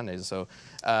Saturdays and Sundays. So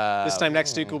This time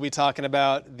next week we'll be talking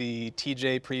about the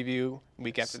TJ preview.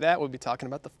 Week after that we'll be talking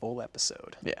about the full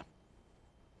episode. Yeah.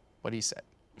 what he said.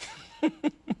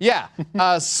 Yeah.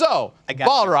 So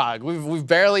Balrog, we've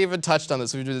barely even touched on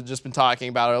this. We've just been talking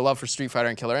about our love for Street Fighter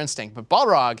and Killer Instinct. But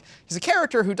Balrog, he's a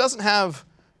character who doesn't have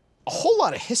a whole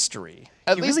lot of history,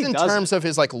 at least really in doesn't. terms of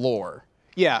his like lore.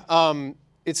 Yeah.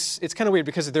 It's kind of weird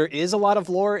because there is a lot of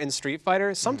lore in Street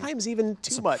Fighter, sometimes even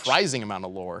too much. Surprising amount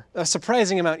of lore. A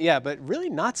surprising amount, yeah, but really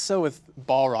not so with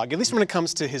Balrog, at least when it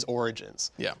comes to his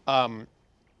origins. Yeah.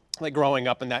 Like growing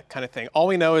up and that kind of thing. All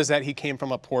we know is that he came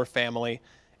from a poor family,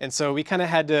 and so we kind of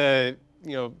had to,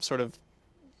 sort of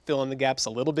fill in the gaps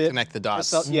a little bit. Connect the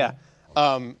dots. Yeah.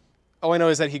 All I know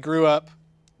is that he grew up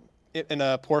in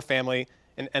a poor family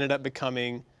and ended up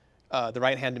becoming the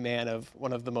right-hand man of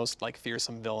one of the most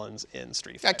fearsome villains in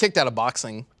Street Fighter. Got kicked out of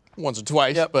boxing once or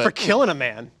twice, but For killing a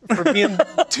man, for being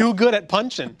too good at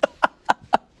punching.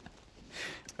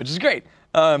 Which is great.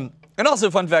 And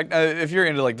also, fun fact, if you're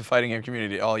into the fighting game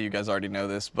community, all you guys already know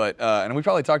this, but and we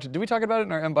probably did we talk about it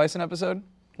in our M. Bison episode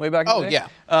way back in the day?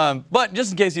 Yeah. But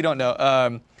just in case you don't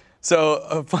know, so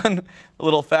a fun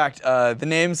little fact, the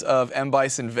names of M.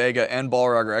 Bison, Vega, and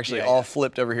Balrog are actually all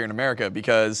flipped over here in America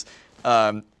because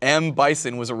M.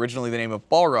 Bison was originally the name of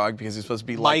Balrog because he was supposed to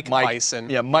be like Mike Bison.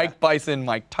 Yeah, Mike Bison,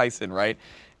 Mike Tyson, right?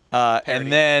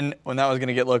 And then when that was going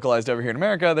to get localized over here in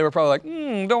America, they were probably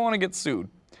like, don't want to get sued.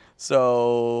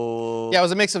 So Yeah, it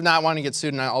was a mix of not wanting to get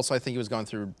sued, and I think he was going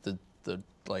through the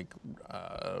like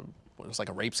it was like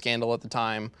a rape scandal at the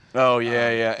time. Oh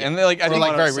yeah. And they, like I think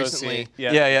like very recently.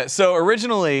 Yeah. So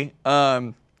originally,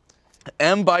 M.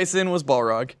 Bison was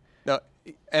Balrog. No,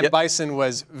 and Bison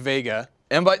was Vega.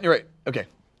 You're right. Okay.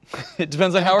 It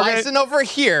depends on how we're Bison over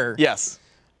here Yes.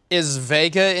 is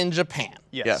Vega in Japan.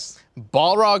 Yes.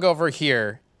 Balrog over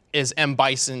here is M.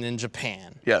 Bison in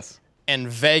Japan. Yes. And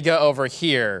Vega over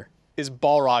here Is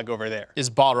Balrog over there? is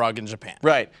Balrog in Japan.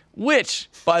 Right. Which,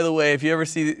 by the way, if you ever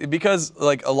see, because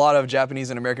like a lot of Japanese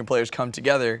and American players come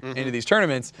together into these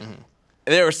tournaments,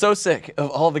 they were so sick of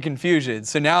all the confusion.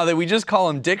 So now that we just call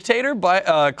them Dictator,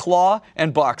 Claw,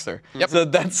 and Boxer. Yep. So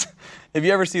that's, if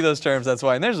you ever see those terms, that's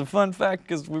why. And there's a fun fact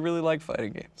because we really like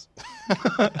fighting games.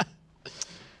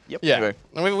 Yep. Yeah, Anyway.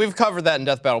 and we've covered that in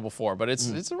Death Battle before, but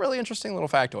it's a really interesting little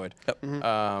factoid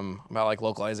about like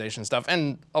localization stuff,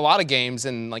 and a lot of games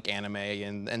in like anime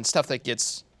and stuff that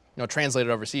gets translated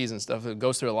overseas and stuff. It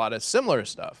goes through a lot of similar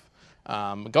stuff.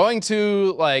 Going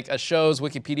to like a show's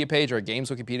Wikipedia page or a game's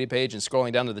Wikipedia page and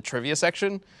scrolling down to the trivia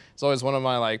section is always one of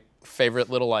my like favorite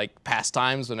little like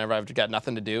pastimes whenever I've got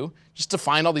nothing to do, just to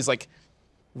find all these like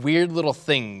weird little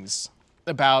things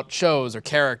about shows or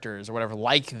characters or whatever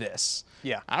like this.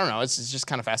 Yeah. I don't know. It just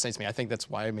kind of fascinates me. I think that's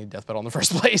why I made Death Battle in the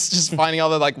first place. Just finding all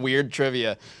the like weird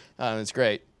trivia. It's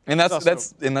great. And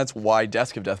that's why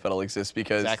Desk of Death Battle exists,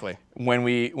 because Exactly.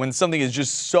 when something is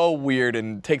just so weird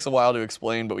and takes a while to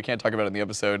explain, but we can't talk about it in the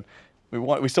episode,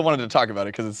 we still wanted to talk about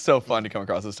it because it's so fun to come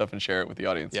across this stuff and share it with the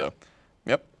audience. Yep. So,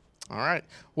 yep. All right.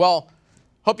 Well,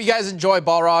 hope you guys enjoy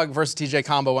Balrog versus TJ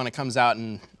combo when it comes out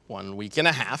in 1 week and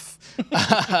a half.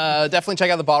 Definitely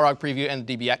check out the Balrog preview and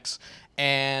the DBX.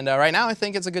 And right now, I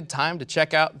think it's a good time to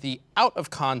check out the Out of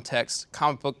Context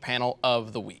comic book panel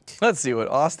of the week. Let's see what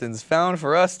Austin's found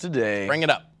for us today. Bring it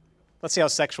up. Let's see how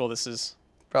sexual this is.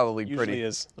 Probably Usually pretty.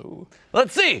 is. Ooh.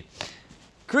 Let's see.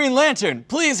 Green Lantern,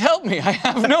 please help me. I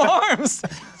have no arms.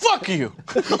 Fuck you.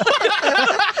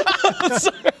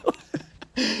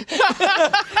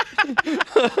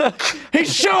 He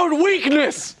showed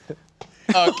weakness.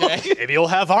 Okay. Maybe you'll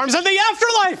have arms in the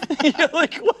afterlife. You're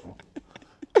like, what?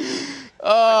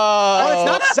 Oh, it's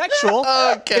not sexual.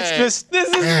 Okay. It's just This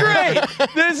is great.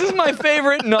 This is my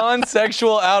favorite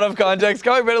non-sexual out of context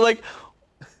comic, but like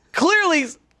clearly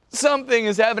something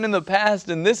has happened in the past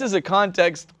and this is a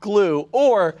context clue,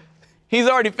 or he's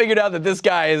already figured out that this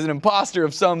guy is an imposter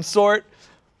of some sort,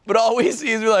 but all we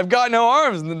see is I've got no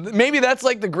arms. And maybe that's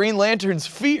like the Green Lantern's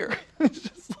fear.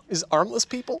 is armless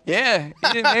people. Yeah,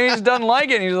 maybe he just doesn't like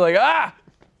it and he's like,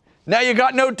 now you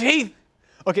got no teeth.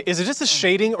 Okay, is it just a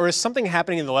shading, or is something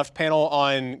happening in the left panel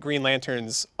on Green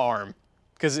Lantern's arm?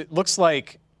 Because it looks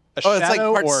like a shadow it's like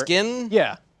part or skin?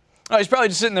 Yeah. Oh, he's probably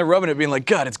just sitting there rubbing it, being like,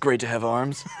 God, it's great to have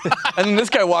arms. And then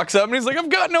this guy walks up and he's like, I've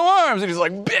got no arms. And he's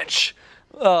like, bitch.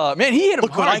 Man, he hit him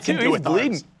Look what hard I can too. do He's with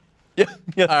bleeding. arms.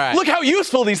 Yeah. All right. Look how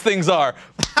useful these things are.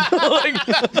 Like,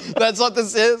 That's what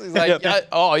this is? He's like, Yeah.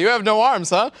 oh, you have no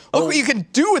arms, huh? Look what you can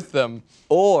do with them.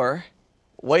 or,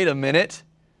 wait a minute.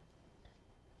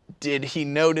 Did he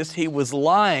notice he was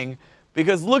lying?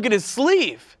 Because look at his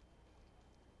sleeve.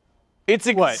 It's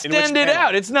What? In which extended panel?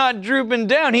 out. It's not drooping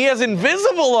down. He has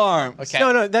invisible arms. Okay.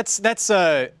 No, that's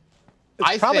I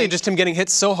probably think- just him getting hit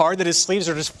so hard that his sleeves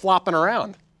are just flopping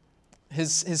around.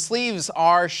 His sleeves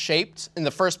are shaped in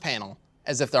the first panel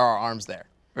as if there are arms there.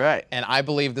 Right. And I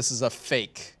believe this is a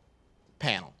fake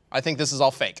panel. I think this is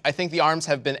all fake. I think the arms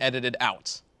have been edited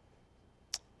out.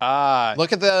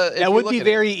 Look at the. if That you would look be at it,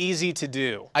 very easy to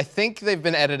do. I think they've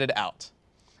been edited out.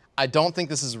 I don't think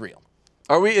this is real.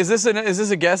 Are we? Is this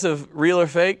a guess of real or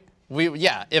fake?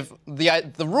 If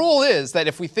the rule is that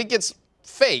if we think it's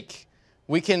fake,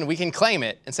 we can claim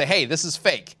it and say, hey, this is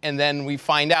fake, and then we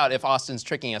find out if Austin's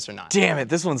tricking us or not. Damn it,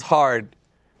 this one's hard.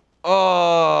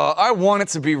 Oh, I want it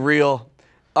to be real.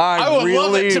 I would really,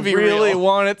 love it to be really real.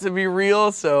 want it to be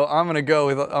real. So I'm gonna go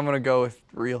with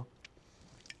real.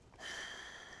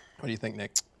 What do you think,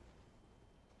 Nick?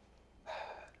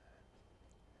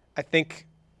 I think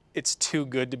it's too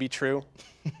good to be true.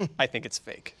 I think it's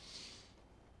fake.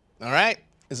 All right,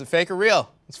 is it fake or real?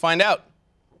 Let's find out.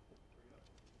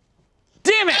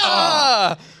 Damn it!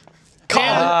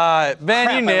 Ben,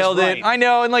 Crap, you nailed I was it. right. I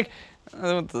know, and like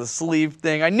with the sleeve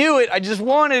thing, I knew it. I just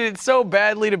wanted it so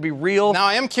badly to be real. Now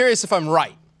I am curious if I'm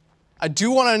right. I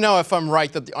do want to know if I'm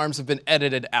right that the arms have been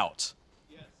edited out.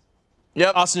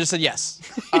 Yep. Austin just said yes.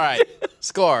 All right,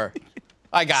 score.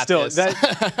 I got Still, this.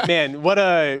 man, what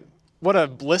a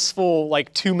blissful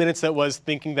like 2 minutes that was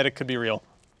thinking that it could be real.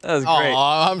 That was great.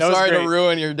 Aw, I'm That was sorry to great.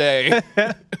 ruin your day.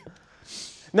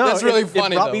 No, That's really it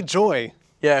funny, brought though. me joy.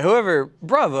 Yeah,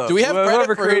 bravo. Do we have credit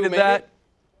whoever for who created made that? it?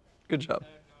 Good job.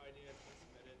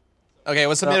 Okay, it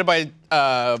was submitted by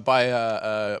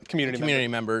Community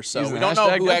members, so Using we the don't know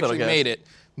hashtag who actually DeathBattleCast. made it,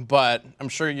 but I'm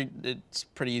sure it's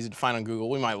pretty easy to find on Google.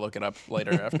 We might look it up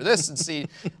later after this and see,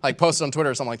 like, post it on Twitter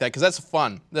or something like that, because that's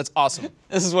fun. That's awesome.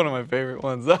 This is one of my favorite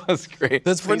ones. That was great.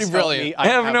 That's pretty Please help brilliant. me. I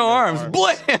have no arms.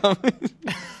 Blam!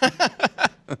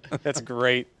 That's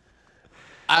great.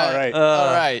 All right.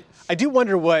 All right. I do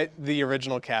wonder what the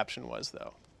original caption was,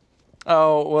 though.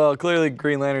 Oh, well, clearly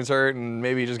Green Lantern's hurt, and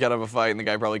maybe he just got out of a fight, and the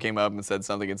guy probably came up and said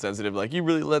something insensitive, like, you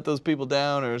really let those people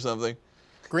down, or something.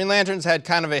 Green Lantern's had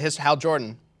kind of a history. Hal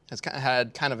Jordan has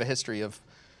had kind of a history of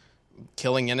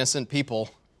killing innocent people,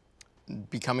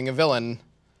 becoming a villain.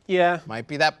 Yeah. Might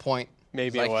be that point. Maybe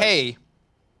It's it like, was. hey,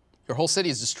 your whole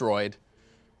city's destroyed.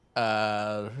 Who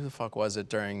the fuck was it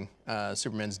during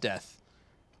Superman's death?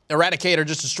 Eradicator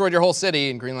just destroyed your whole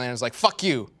city, and Green Lantern's like, fuck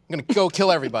you. I'm gonna go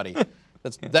kill everybody.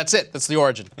 That's it. That's the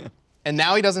origin. And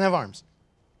now he doesn't have arms.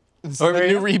 It's Or the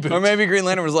new reboot. Or maybe Green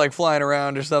Lantern was like flying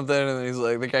around or something, and then he's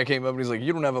like, the guy came up and he's like,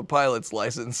 you don't have a pilot's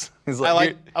license. He's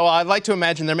like, I'd like to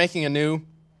imagine they're making a new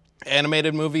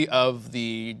animated movie of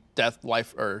the death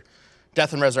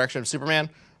and resurrection of Superman,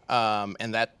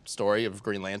 and that story of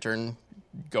Green Lantern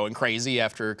going crazy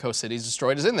after Coast City's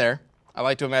destroyed is in there. I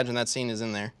like to imagine that scene is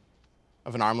in there,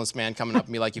 of an armless man coming up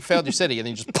and be like, you failed your city, and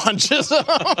then he just punches him.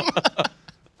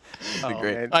 That'd be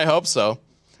great. man. I hope so.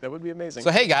 That would be amazing.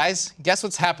 So hey guys, guess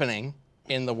what's happening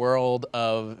in the world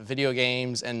of video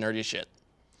games and nerdy shit?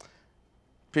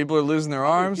 People are losing their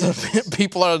arms.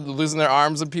 People are losing their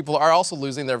arms, and people are also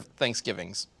losing their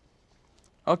Thanksgivings.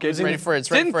 Okay, It's ready for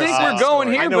didn't a think sad we're going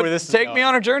story. I here, know but where this is take me going.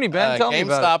 on a journey, Ben. Tell me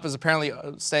about GameStop is apparently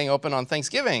staying open on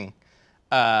Thanksgiving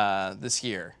this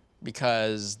year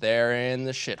because they're in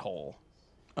the shithole. it.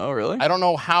 Oh, really? I don't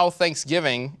know how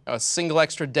Thanksgiving, a single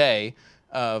extra day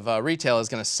of retail, is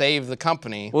going to save the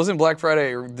company. Wasn't Black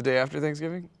Friday the day after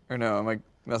Thanksgiving? Or no, am I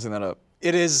messing that up?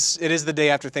 It is the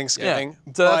day after Thanksgiving.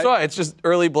 So that's but- why. It's just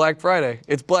early Black Friday.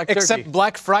 It's Black Except Turkey.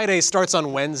 Black Friday starts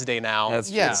on Wednesday now. That's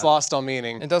true. Yeah. It's lost all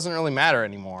meaning. It doesn't really matter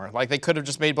anymore. Like, they could have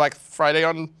just made Black Friday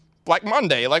on Black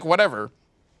Monday, like whatever.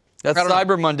 That's I don't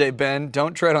know. Cyber Monday, Ben.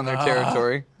 Don't tread on their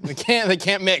territory. They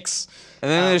can't mix. And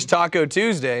then there's Taco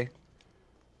Tuesday.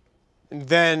 And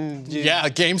then Yeah,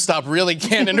 GameStop really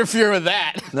can't interfere with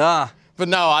that. Nah. But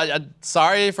no,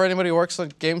 sorry for anybody who works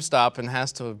at GameStop and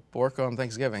has to work on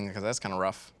Thanksgiving, because that's kind of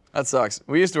rough. That sucks.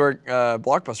 We used to work,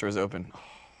 Blockbuster was open.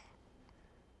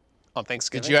 on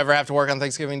Thanksgiving. Did you ever have to work on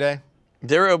Thanksgiving Day?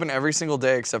 They were open every single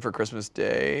day except for Christmas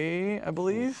Day, I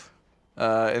believe.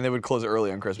 And they would close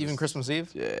early on Christmas. Even Christmas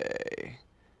Eve? Day.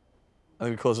 I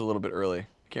think we closed a little bit early.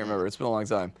 Can't remember. It's been a long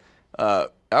time.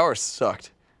 Ours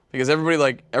sucked. Because everybody,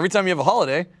 like, every time you have a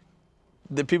holiday,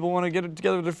 the people want to get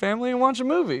together with their family and watch a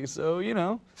movie. So, you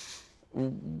know,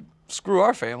 screw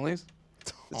our families.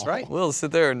 That's right. We'll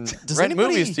sit there and Does rent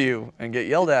anybody- movies to you and get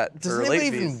yelled at Does for anybody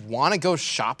late fees. even want to go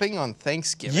shopping on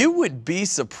Thanksgiving? You would be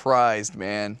surprised,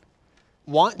 man.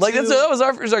 Want Like to, that was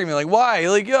our first argument. Like, why?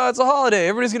 Like, yeah, it's a holiday.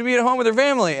 Everybody's gonna be at home with their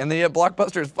family, and then yet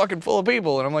Blockbuster is fucking full of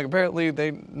people. And I'm like, apparently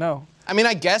they know. I mean,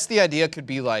 I guess the idea could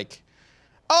be like,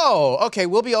 oh, okay,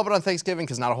 we'll be open on Thanksgiving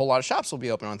because not a whole lot of shops will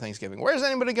be open on Thanksgiving. Where's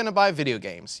anybody going to buy video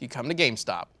games? You come to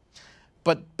GameStop.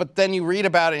 But then you read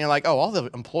about it and you're like, oh, all the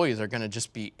employees are going to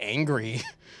just be angry.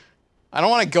 I don't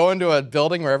want to go into a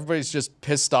building where everybody's just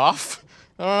pissed off.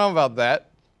 I don't know about that.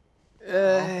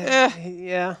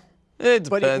 yeah. It depends.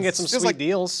 But you can get some Feels sweet like-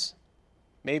 deals.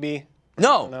 Maybe.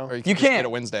 No, know. Or you you can just can't. get a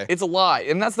Wednesday. It's a lie,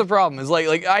 and that's the problem. Is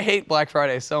like I hate Black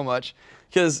Friday so much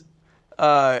because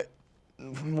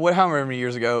however many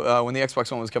years ago when the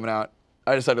Xbox One was coming out,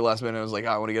 I decided last minute I was like,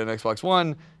 I want to get an Xbox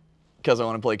One because I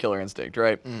want to play Killer Instinct,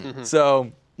 right? Mm-hmm.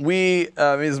 So we, it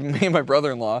was me and my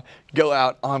brother-in-law, go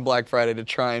out on Black Friday to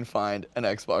try and find an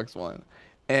Xbox One,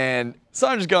 and so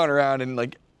I'm just going around and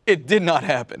like it did not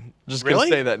happen. Just Really?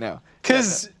 gonna say that now.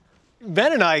 Because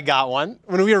Ben and I got one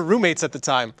when we were roommates at the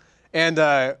time. And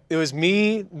it was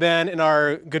me, Ben, and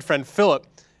our good friend Philip.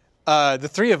 The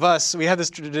three of us, we had this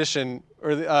tradition,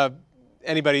 or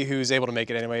anybody who's able to make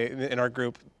it anyway in our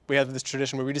group, we have this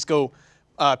tradition where we just go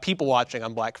people watching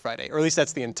on Black Friday, or at least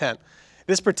that's the intent.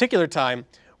 This particular time,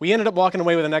 we ended up walking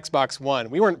away with an Xbox One.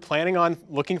 We weren't planning on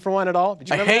looking for one at all. Did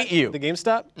you I remember hate that? you. The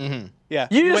GameStop? Mm-hmm. Yeah.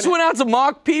 You We just went out to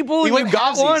mock people and went you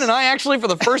got halvesies. one, and I actually, for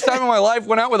the first time in my life,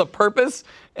 went out with a purpose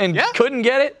and Yeah. couldn't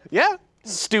get it? Yeah.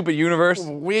 Stupid universe.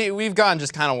 We've gone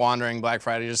just kind of wandering Black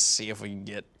Friday just to see if we can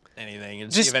get anything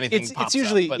and see Just- if anything it's pops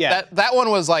usually- up. But yeah. that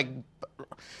one was like,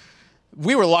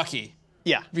 we were lucky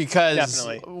Yeah, Because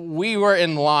definitely. we were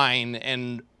in line,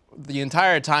 and the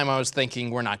entire time I was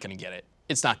thinking, we're not going to get it.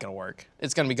 It's not going to work.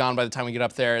 It's going to be gone by the time we get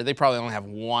up there. They probably only have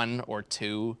 1 or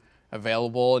 2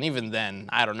 available, and even then,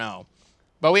 I don't know.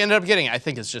 But we ended up getting it. I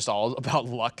think it's just all about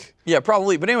luck. Yeah,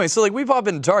 probably. But anyway, so like we pop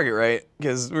into Target, right?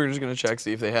 Because we were just gonna check,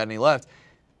 see if they had any left.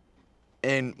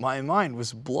 And my mind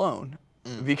was blown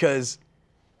because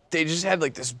they just had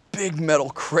like this big metal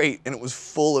crate and it was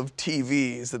full of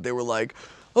TVs that they were like,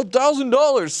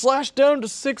 $1,000 slashed down to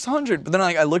 $600. But then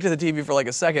I looked at the TV for like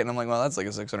a second and I'm like, well, that's like a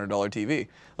 $600 TV.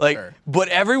 Like, Sure. But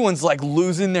everyone's like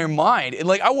losing their mind. And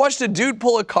like I watched a dude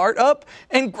pull a cart up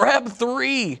and grab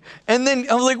 3. And then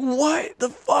I was like, what the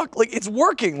fuck? Like it's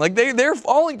working. Like they're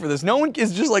falling for this. No one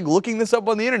is just like looking this up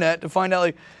on the internet to find out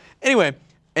like, anyway.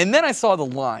 And then I saw the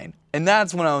line. And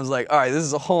that's when I was like, all right, this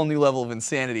is a whole new level of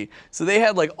insanity. So they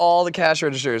had like all the cash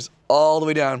registers all the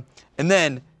way down. And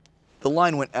then the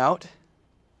line went out,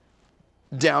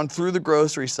 down through the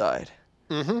grocery side,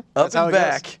 up That's how and it goes.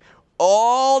 back,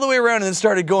 all the way around, and then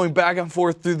started going back and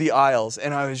forth through the aisles.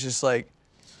 And I was just like,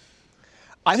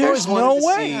 I've There's always wanted no to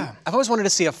way. see. I've always wanted to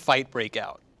see a fight break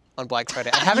out on Black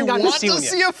Friday. I haven't gotten want to see one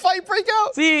yet. see a fight break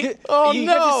out? see, oh you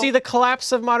no. get to see the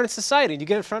collapse of modern society, and you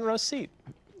get a front row seat.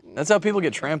 That's how people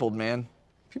get trampled, man.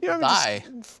 You know, just- Die.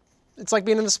 it's like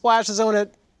being in the splash zone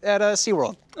at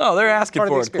SeaWorld. Oh, they're asking Part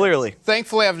of the for it, experience. clearly.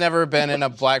 Thankfully, I've never been in a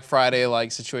Black Friday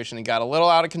like situation that got a little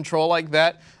out of control like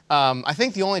that. I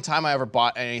think the only time I ever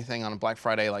bought anything on a Black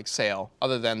Friday like sale,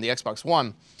 other than the Xbox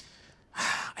One,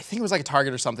 I think it was like a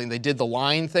Target or something. They did the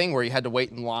line thing where you had to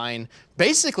wait in line.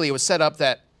 Basically, it was set up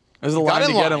that There's a you line got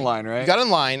to get in line, right? You got in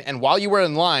line, and while you were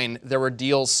in line, there were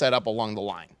deals set up along the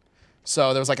line.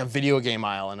 So there was like a video game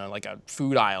aisle and like a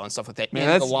food aisle and stuff like that. Man,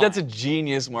 in the line. that's a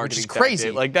genius marketing is crazy.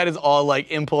 tactic. Like that is all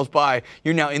like impulse buy.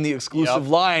 You're now in the exclusive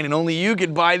Yep. line, and only you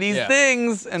can buy these Yeah.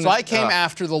 things. And So I came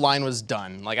after the line was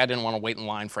done. Like I didn't want to wait in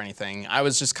line for anything. I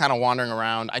was just kind of wandering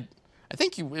around. I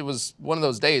think it was one of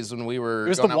those days when we were. It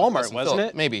was the going out with Walmart, Wes and wasn't Phil.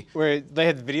 it? Maybe. Where they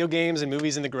had video games and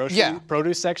movies in the grocery Yeah.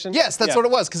 produce section. Yes, that's Yeah. what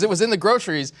it was, because it was in the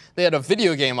groceries. They had a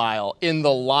video game aisle in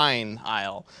the line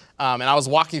aisle. And I was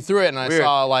walking through it, and I Weird.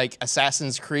 saw like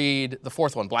Assassin's Creed, the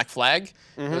 4th one, Black Flag.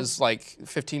 It was like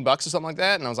 $15 or something like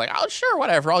that. And I was like, oh, sure,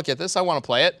 whatever, I'll get this. I want to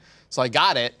play it. So I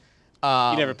got it.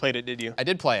 You never played it, did you? I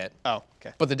did play it, Oh,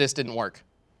 okay. but the disc didn't work.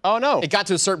 Oh no. It got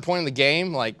to a certain point in the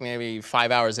game, like maybe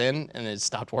 5 hours in, and it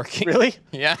stopped working. Really?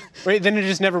 Yeah. Wait, then it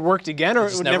just never worked again, or it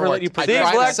Just would never let worked. you I play? See,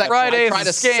 tried Black a sec- Friday I is tried a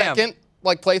a scam. second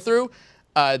like playthrough.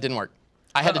 It didn't work.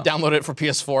 I had to download it for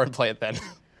PS4 and play it then.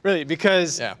 Really,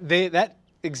 because Yeah. that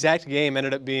exact game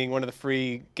ended up being one of the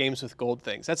free games with gold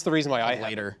things. That's the reason why I had it.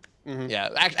 Later. Yeah,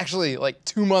 actually, like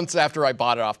 2 months after I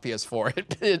bought it off PS4,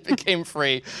 it became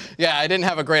free. Yeah, I didn't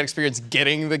have a great experience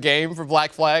getting the game for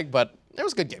Black Flag, but it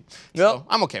was a good game. Well- So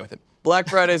I'm okay with it. Black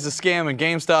Friday is a scam, and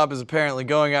GameStop is apparently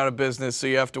going out of business, so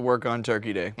you have to work on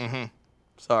Turkey Day.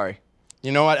 Sorry.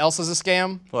 You know what else is a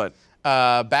scam? What?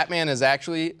 Batman is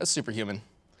actually a superhuman.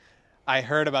 I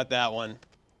heard about that one.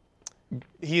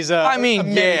 He's a. I mean, a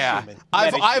yeah. metahuman.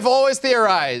 I've always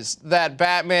theorized that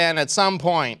Batman at some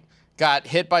point got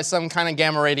hit by some kind of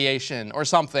gamma radiation or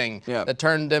something Yeah. that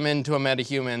turned him into a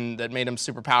metahuman that made him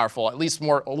super powerful, at least a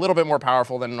little bit more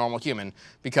powerful than a normal human,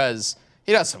 because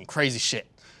he does some crazy shit.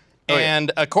 Oh, yeah.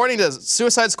 And according to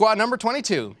Suicide Squad number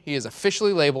 22, he is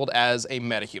officially labeled as a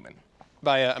metahuman.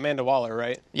 by Amanda Waller,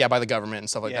 right? Yeah, by the government and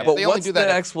stuff like Yeah. that. But they only what's do the that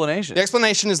explanation? The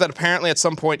explanation is that apparently at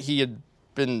some point he had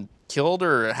been killed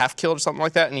or half killed or something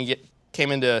like that, and he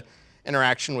came into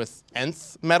interaction with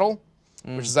nth metal,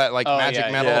 which is that like magic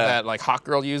yeah, metal yeah. that like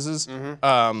Hawkgirl uses,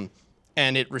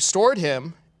 and it restored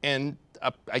him and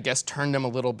I guess turned him a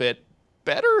little bit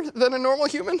better than a normal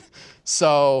human.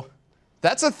 So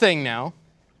that's a thing now.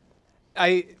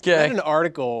 I Okay. read an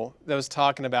article that was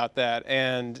talking about that,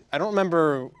 and I don't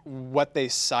remember what they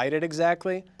cited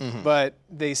exactly, but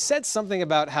they said something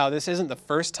about how this isn't the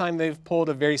first time they've pulled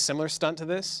a very similar stunt to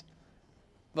this.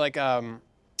 Like, I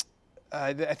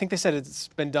think they said it's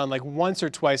been done like once or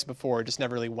twice before, it just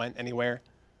never really went anywhere.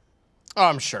 Oh,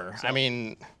 I'm sure. I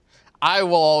mean, I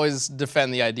will always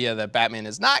defend the idea that Batman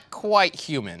is not quite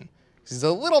human. He's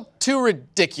a little too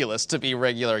ridiculous to be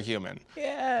regular human.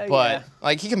 Yeah, But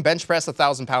like he can bench press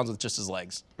 1,000 pounds with just his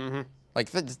legs. Like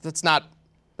that's not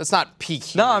peak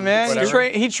human. Nah, man, whatever.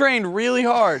 he trained really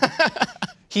hard.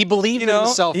 he believed You in know,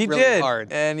 himself he really did,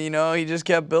 hard. and you know, he just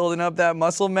kept building up that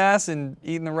muscle mass and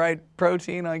eating the right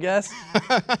protein, I guess.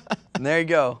 And there you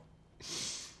go.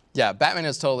 Yeah, Batman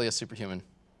is totally a superhuman.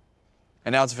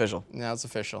 And now it's official. Now it's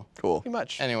official. Cool. Pretty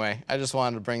much. Anyway, I just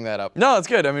wanted to bring that up No, it's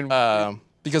good. I mean,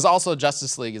 because also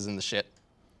Justice League is in the shit.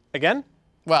 Again?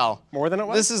 Well, More than it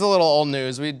was? This is a little old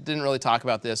news. We didn't really talk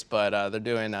about this, but they're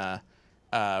doing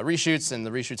reshoots, and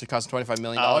the reshoots are costing $25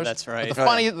 million. Oh, that's right.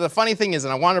 But the funny thing is,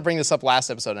 and I wanted to bring this up last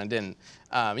episode, and I didn't.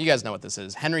 You guys know what this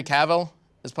is. Henry Cavill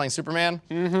is playing Superman,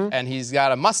 and he's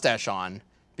got a mustache on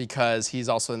because he's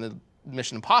also in the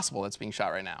Mission Impossible that's being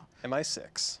shot right now.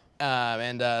 MI6.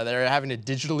 And they're having to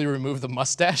digitally remove the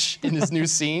mustache in his new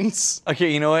scenes,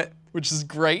 Okay, you know what? which is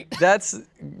great. That's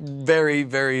very,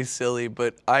 very silly,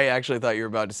 but I actually thought you were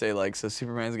about to say, like, so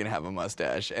Superman's gonna have a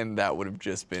mustache, and that would have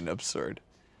just been absurd.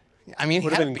 I mean, he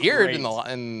Would've had a been beard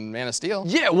great. in Man of Steel.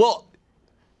 Yeah, well.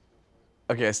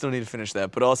 Okay, I still need to finish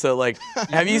that, but also like,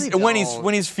 have you really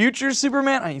when he's future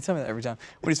Superman? You tell me that every time.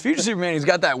 When he's future Superman, he's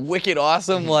got that wicked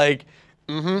awesome like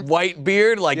white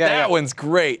beard. Like that one's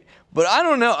great. But I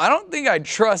don't know. I don't think I'd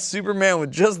trust Superman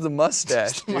with just the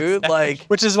mustache, dude. Like,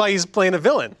 Which is why he's playing a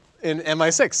villain in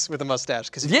MI6 with a mustache.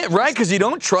 yeah, right? Because you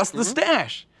don't trust the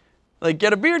stash. Like,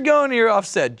 get a beard going, you're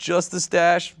offset. Just the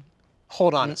stash.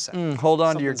 Hold on a second. Hold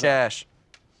on to your cash.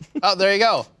 Oh, there you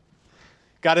go.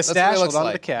 Got a That's what stash, it looks hold on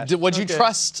to like. the cash. Would you Okay.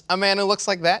 trust a man who looks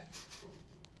like that?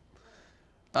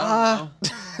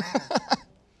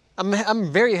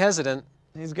 I'm very hesitant.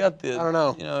 He's got the. I don't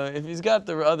know. You know, if he's got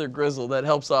the other grizzle, that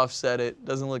helps offset it.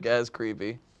 Doesn't look as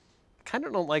creepy. Kind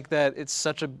of don't like that it's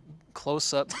such a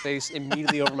close-up face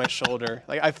immediately over my shoulder.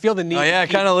 Like I feel the need. Oh yeah, to it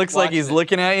keep kind of looks like watching he's it.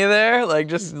 looking at you there, like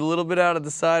just a little bit out of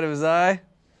the side of his eye.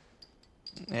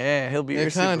 Yeah, he'll be your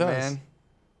It kinda Superman.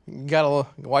 You gotta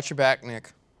watch your back,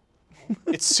 Nick.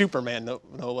 It's Superman, no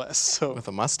less. So With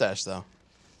a mustache, though.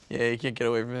 Yeah, you can't get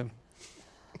away from him.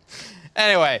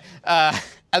 Anyway, at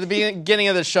the beginning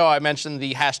of the show, I mentioned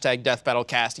the hashtag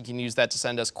DeathBattleCast. You can use that to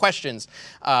send us questions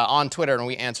on Twitter, and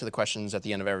we answer the questions at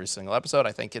the end of every single episode.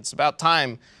 I think it's about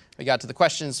time we got to the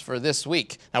questions for this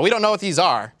week. Now, we don't know what these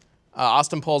are.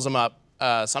 Austin pulls them up.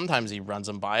 Sometimes he runs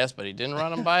them by us, but he didn't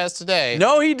run them by us today.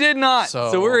 No, he did not.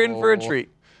 So we're in for a So- treat.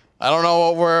 I don't know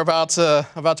what we're about to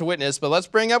witness, but let's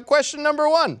bring up question number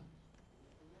 1.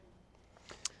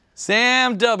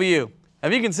 Sam W.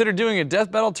 Have you considered doing a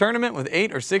death battle tournament with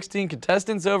 8 or 16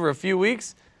 contestants over a few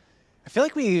weeks? I feel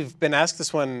like we've been asked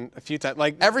this one a few times.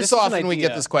 Like Every this so is an often we get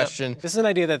idea- this question. This is an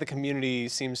idea that the community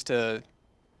seems to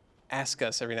ask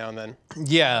us every now and then.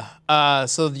 Yeah.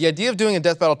 So the idea of doing a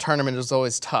death battle tournament is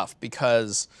always tough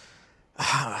because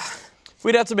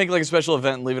We'd have to make like a special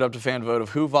event and leave it up to fan vote of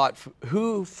who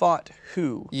fought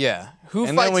who. yeah, who And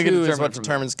then fights we can who is determine what from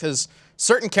determines because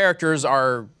certain characters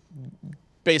are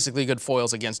basically good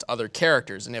foils against other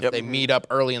characters, and if Yep. they meet up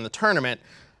early in the tournament,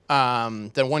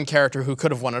 then one character who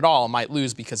could have won it all might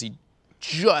lose because he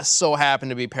just so happened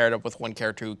to be paired up with one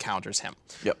character who counters him.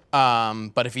 Yep.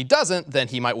 But if he doesn't, then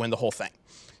he might win the whole thing.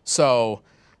 So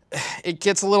it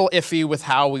gets a little iffy with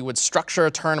how we would structure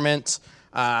a tournament.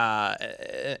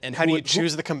 And How do you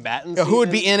choose the combatants? who would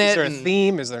even? be in it Is there a and-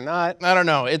 theme? Is there not? I don't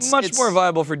know. It's Much more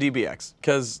viable for DBX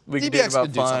because we can do it DBX about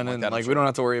could do fun something like and that, I'm like sure. we don't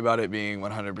have to worry about it being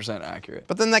 100% accurate.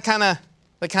 But then that kind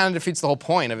of defeats the whole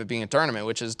point of it being a tournament,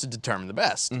 which is to determine the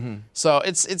best. So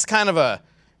it's kind of a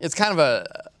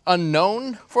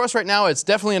unknown for us right now. It's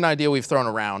definitely an idea we've thrown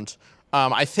around.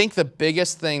 I think the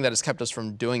biggest thing that has kept us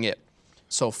from doing it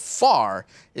so far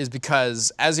is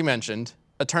because, as you mentioned,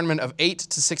 a tournament of 8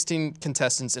 to 16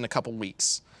 contestants in a couple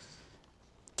weeks.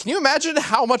 Can you imagine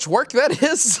how much work that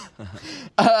is?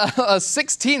 A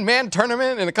 16-man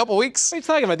tournament in a couple weeks? What are you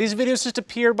talking about? These videos just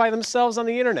appear by themselves on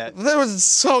the internet. That was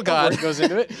so good. Work goes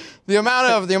into it. The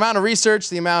amount of research,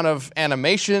 the amount of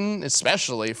animation,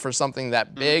 especially for something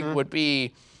that big, would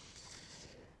be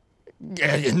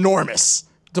enormous.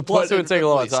 To Plus, put it would take a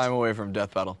lot of at least. time away from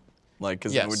death battle, like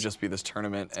because Yes. it would just be this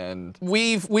tournament and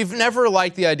We've never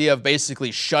liked the idea of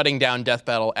basically shutting down Death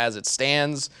Battle as it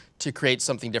stands to create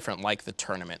something different like the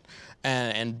tournament.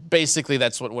 And basically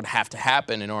that's what would have to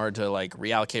happen in order to like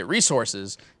reallocate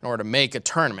resources in order to make a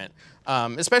tournament.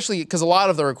 Especially because a lot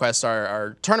of the requests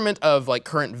are tournament of like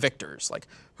current victors, like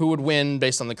who would win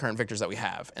based on the current victors that we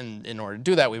have. And in order to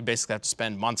do that, we would basically have to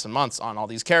spend months and months on all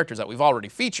these characters that we've already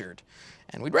featured.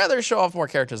 And we'd rather show off more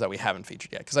characters that we haven't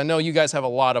featured yet, because I know you guys have a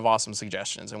lot of awesome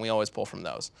suggestions, and we always pull from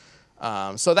those.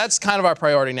 So that's kind of our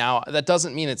priority now. That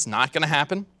doesn't mean it's not going to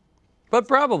happen. but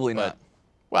probably But, not.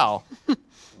 well,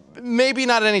 maybe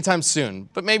not anytime soon,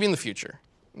 but maybe in the future,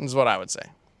 is what I would say.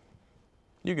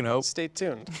 You can hope. Stay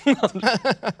tuned. All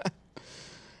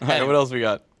right, what else we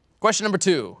got? Question number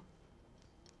 2.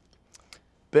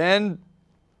 Ben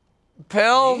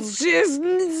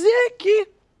Pelzinski.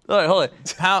 All right, hold it.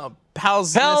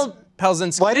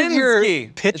 Palzinski. Why did your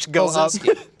Pelzinski. pitch go up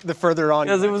Pelzinski. the further on?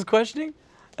 Because it was questioning.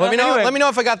 Let me know. Anyway, Let me know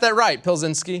if I got that right,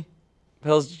 Pilzinski.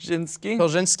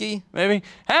 Pelzinski, maybe.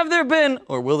 Have there been,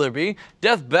 or will there be,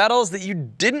 death battles that you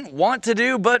didn't want to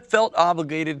do but felt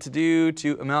obligated to do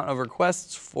to amount of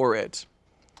requests for it?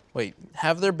 Wait,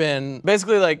 have there been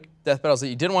Basically, like, death battles that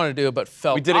you didn't want to do but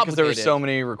felt we did it because there were obligated so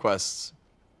many requests.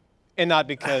 And not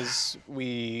because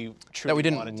we truly that we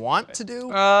didn't wanted want to to do?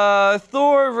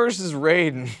 Thor versus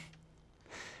Raiden.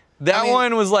 That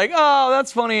one was like, oh,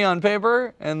 that's funny on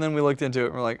paper. And then we looked into it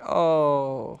and we're like,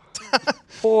 oh,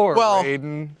 poor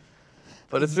Raiden.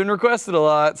 But it's been requested a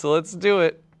lot, so let's do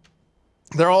it.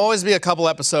 There'll always be a couple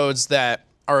episodes that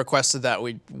are requested that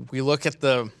we look at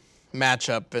the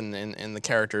matchup and the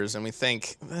characters and we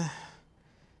think,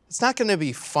 it's not going to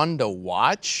be fun to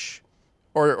watch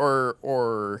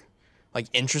or like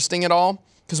interesting at all.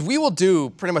 Because we will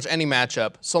do pretty much any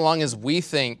matchup so long as we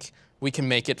think we can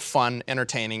make it fun,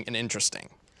 entertaining, and interesting.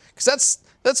 Because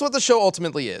that's what the show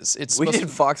ultimately is. We did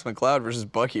Fox McCloud versus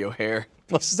Bucky O'Hare.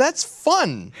 That's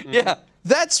fun. Yeah.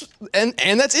 That's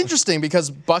interesting because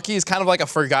Bucky is kind of like a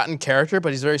forgotten character,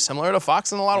 but he's very similar to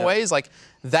Fox in a lot of ways. Like,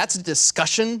 that's a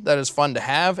discussion that is fun to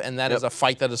have, and that is a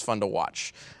fight that is fun to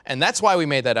watch. And that's why we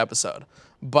made that episode.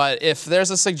 But if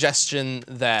there's a suggestion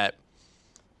that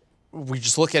we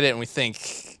just look at it and we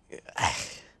think,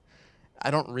 I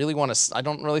don't really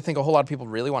think a whole lot of people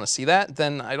really want to see that,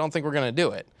 then I don't think we're going to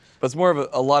do it. But it's more of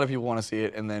a lot of people want to see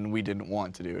it, and then we didn't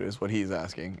want to do it, is what he's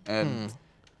asking. And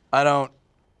I don't.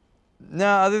 No,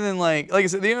 other than like I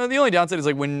said, the only downside is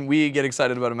like when we get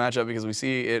excited about a matchup because we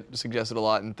see it suggested a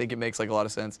lot and think it makes like a lot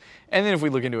of sense, and then if we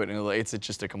look into it and it's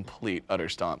just a complete utter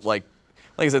stomp. Like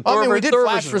I said, Thor, we did Thor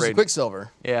Flash versus versus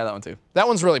Quicksilver. Yeah, that one too. That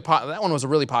one was a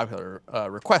really popular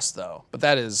request though, but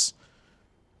that is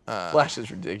Flash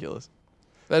is ridiculous.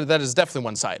 That is definitely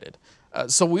one-sided.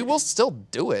 So we will still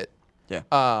do it. Yeah.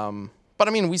 But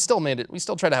I mean, we still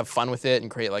try to have fun with it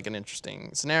and create like an interesting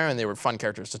scenario, and they were fun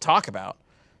characters to talk about.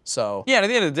 So yeah, and at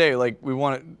the end of the day, like we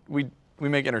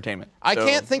make entertainment. I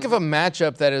can't think of a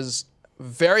matchup that is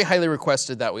very highly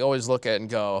requested that we always look at and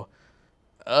go,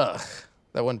 ugh,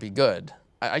 that wouldn't be good.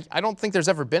 I don't think there's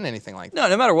ever been anything like that.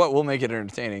 No matter what, we'll make it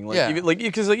entertaining. Like, Yeah.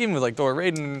 Because even with like Thor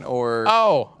Raiden or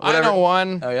I know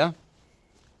one. Oh yeah.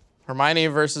 Hermione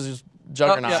versus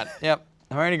Juggernaut. Yep.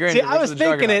 Hermione Granger. See, I was thinking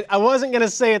Juggernaut. it. I wasn't going to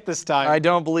say it this time. I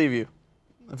don't believe you.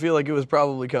 I feel like it was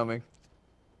probably coming.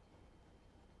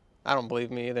 I don't believe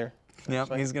me either.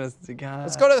 Yep, he's gonna.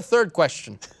 Let's go to the third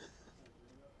question.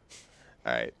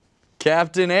 All right.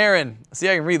 Captain Aaron. See,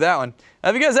 I can read that one.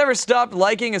 Have you guys ever stopped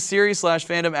liking a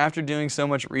series/fandom after doing so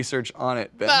much research on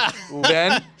it,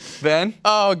 Ben? Ben?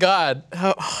 Oh God.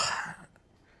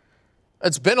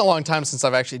 It's been a long time since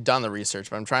I've actually done the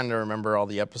research, but I'm trying to remember all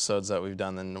the episodes that we've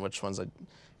done and which ones I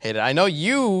hated. I know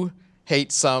you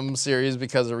hate some series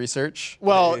because of research.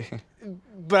 Well,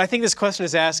 but I think this question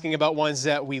is asking about ones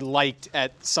that we liked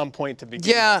at some point to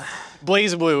begin Yeah. with.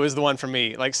 BlazBlue is the one for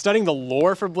me. Like, studying the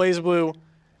lore for BlazBlue,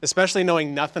 especially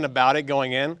knowing nothing about it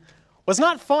going in, was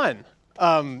not fun.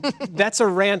 That's a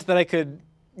rant that I could,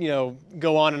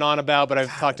 go on and on about, but I've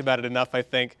talked about it enough, I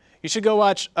think. You should go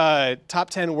watch Top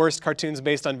 10 Worst Cartoons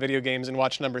Based on Video Games and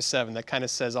watch number 7. That kind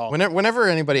of says all. Whenever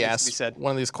anybody asks said.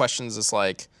 one of these questions, it's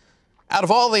like, out of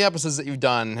all the episodes that you've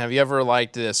done, have you ever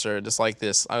liked this or disliked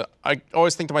this? I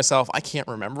always think to myself, I can't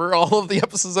remember all of the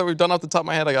episodes that we've done off the top of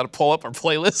my head. I got to pull up our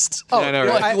playlist. Oh, yeah, I know,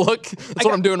 right? Look, that's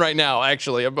what I'm doing right now,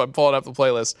 actually. I'm pulling up the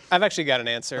playlist. I've actually got an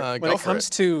answer. When Go it for comes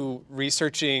to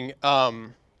researching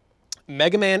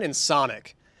Mega Man and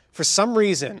Sonic, for some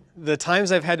reason, the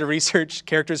times I've had to research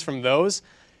characters from those,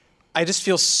 I just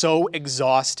feel so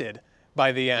exhausted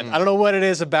by the end. I don't know what it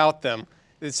is about them.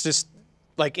 It's just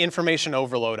like information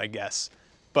overload, I guess.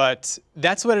 But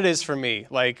that's what it is for me.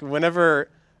 Like, whenever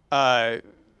I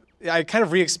kind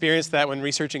of re-experienced that when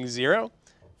researching Zero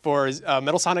for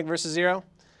Metal Sonic vs. Zero.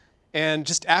 And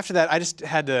just after that, I just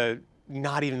had to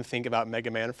not even think about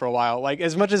Mega Man for a while. Like,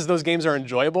 as much as those games are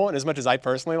enjoyable and as much as I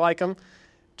personally like them,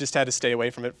 just had to stay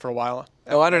away from it for a while.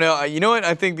 Oh, I don't know. You know what?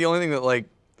 I think the only thing that, like,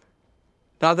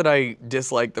 not that I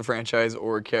dislike the franchise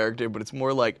or character, but it's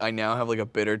more like I now have like a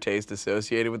bitter taste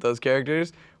associated with those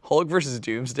characters. Hulk versus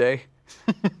Doomsday.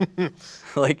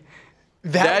 Like,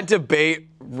 that debate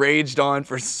raged on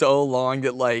for so long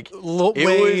that, like, it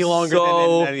way was longer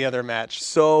than any other match.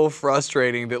 So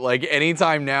frustrating that, like,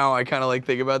 anytime now I kind of like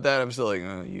think about that, I'm still like,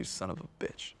 oh, you son of a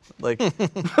bitch. Like,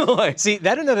 See,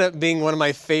 that ended up being one of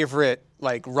my favorite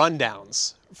like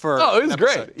rundowns for. Oh, it was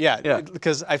great. Yeah,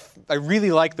 because I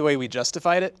really liked the way we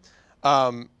justified it.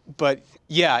 But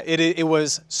yeah, it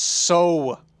was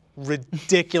so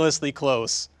ridiculously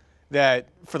close that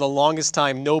for the longest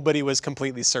time nobody was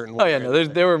completely certain. Oh yeah, no,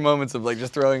 there were moments of like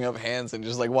just throwing up hands and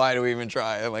just like, why do we even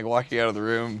try? And like walking out of the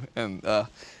room and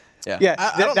yeah.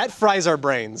 Yeah, that fries our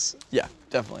brains. Yeah,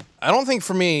 definitely. I don't think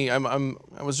for me, I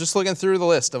was just looking through the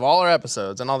list of all our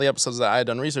episodes and all the episodes that I had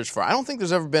done research for. I don't think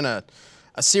there's ever been a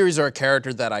series or a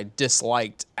character that I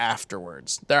disliked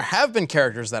afterwards. There have been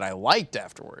characters that I liked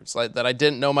afterwards, like that I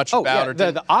didn't know much about. Yeah,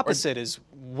 the opposite is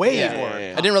way more.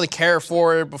 I didn't really care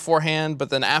for it beforehand, but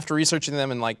then after researching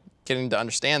them and like getting to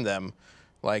understand them,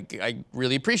 like I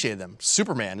really appreciated them.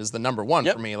 Superman is the number one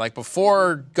for me. Like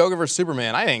before Goku vs.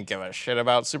 Superman, I didn't give a shit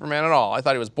about Superman at all. I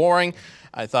thought he was boring.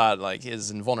 I thought like his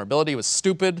invulnerability was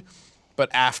stupid. But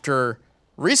after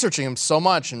researching him so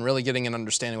much and really getting an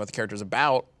understanding what the character's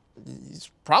about,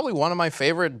 he's probably one of my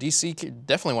favorite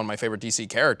definitely one of my favorite DC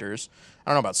characters.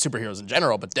 I don't know about superheroes in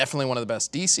general, but definitely one of the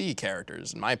best DC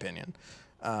characters in my opinion.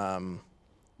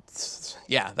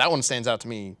 Yeah, that one stands out to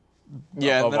me.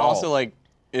 Yeah, and then also like,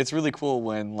 it's really cool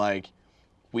when like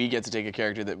we get to take a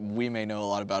character that we may know a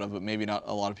lot about, but maybe not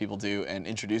a lot of people do, and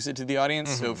introduce it to the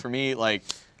audience. So for me, like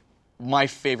my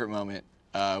favorite moment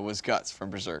was Guts from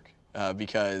Berserk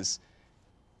because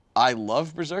I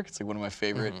love Berserk. It's like one of my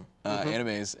favorite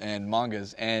animes and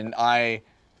mangas, and I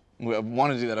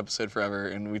wanted to do that episode forever.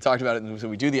 And we talked about it, and so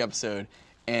we do the episode,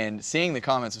 and seeing the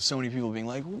comments of so many people being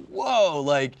like, "Whoa,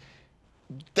 like."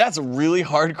 That's a really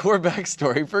hardcore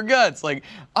backstory for Guts. Like,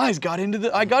 I got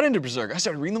into Berserk. I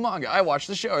started reading the manga. I watched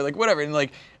the show, or like whatever. And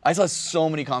like, I saw so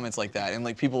many comments like that, and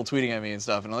like people tweeting at me and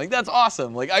stuff. And I'm like, that's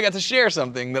awesome. Like, I got to share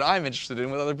something that I'm interested in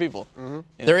with other people.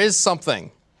 There is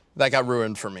something that got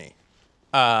ruined for me.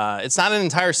 It's not an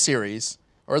entire series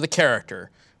or the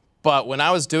character, but when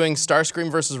I was doing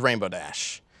Starscream versus Rainbow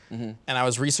Dash, and I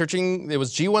was researching, it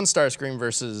was G1 Starscream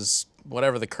versus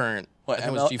whatever the current. What, I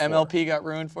think it was G4. MLP got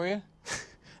ruined for you?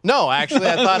 No, actually,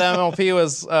 I thought MLP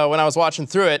was, when I was watching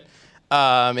through it,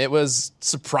 it was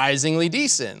surprisingly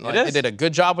decent. Like, they did a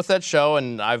good job with that show,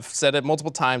 and I've said it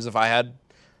multiple times, if I had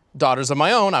daughters of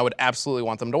my own, I would absolutely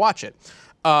want them to watch it.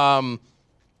 But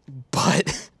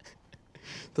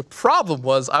the problem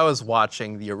was I was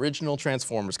watching the original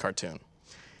Transformers cartoon.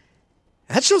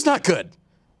 That show's not good.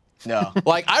 No.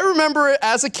 Like, I remember it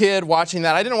as a kid watching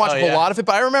that. I didn't watch a whole lot of it,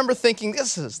 but I remember thinking,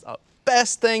 this is the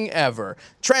best thing ever.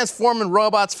 Transforming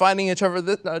robots fighting each other,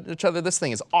 this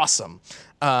thing is awesome.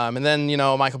 And then, you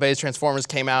know, Michael Bay's Transformers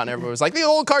came out and everybody was like, the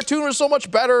old cartoon was so much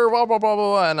better, blah, blah, blah,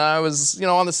 blah. And I was, you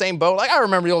know, on the same boat. Like, I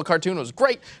remember the old cartoon was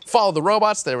great. Follow the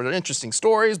robots. There were interesting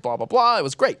stories, blah, blah, blah. It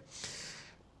was great.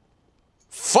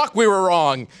 Fuck, we were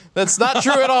wrong. That's not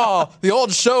true at all. The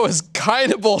old show is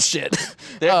kind of bullshit.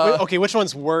 Okay, which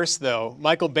one's worse though?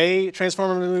 Michael Bay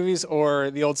Transformers movies or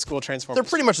the old school Transformers? They're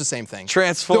pretty much the same thing.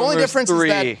 Transformers The only difference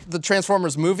 3. is that the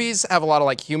Transformers movies have a lot of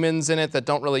like humans in it that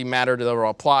don't really matter to the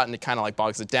overall plot, and it kind of like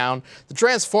bogs it down. The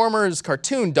Transformers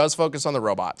cartoon does focus on the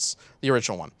robots, the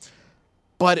original one,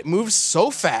 but it moves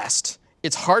so fast.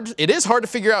 It is hard to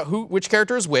figure out which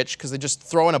character is which because they just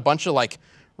throw in a bunch of like.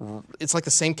 It's like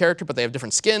the same character, but they have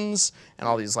different skins, and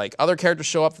all these like other characters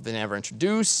show up that they never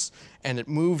introduce, and it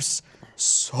moves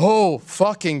so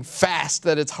fucking fast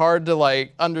that it's hard to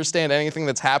like understand anything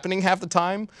that's happening half the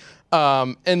time.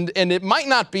 And it might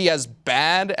not be as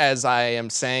bad as I am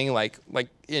saying, like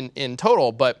in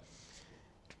total, but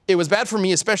it was bad for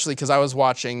me especially because I was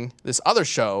watching this other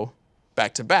show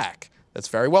back to back that's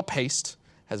very well paced.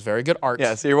 Has very good art.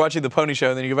 Yeah, so you're watching the Pony Show,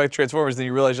 and then you go back to Transformers, and then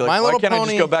you realize you're like, why can't I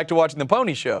just go back to watching the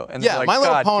Pony Show? And yeah, like, My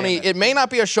Little God Pony, damn it may not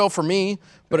be a show for me,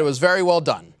 but it was very well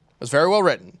done. It was very well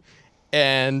written.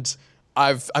 And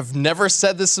I've never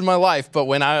said this in my life, but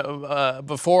when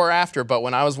before or after, but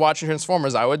when I was watching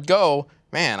Transformers, I would go,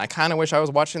 man, I kind of wish I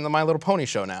was watching the My Little Pony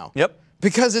show now. Yep.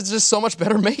 Because it's just so much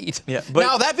better made. Yeah, but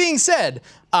now, that being said,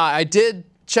 I did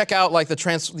check out like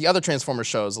the other Transformers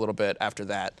shows a little bit after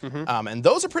that, and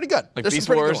those are pretty good. Like There's Beast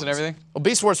some pretty Wars good and ones. everything? Well,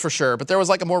 Beast Wars for sure, but there was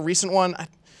like a more recent one.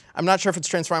 I'm not sure if it's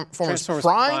Transformers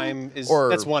Prime or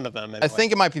that's one of them. Anyway. I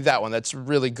think it might be that one. That's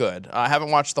really good. I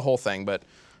haven't watched the whole thing, but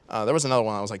there was another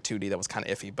one that was like 2D that was kind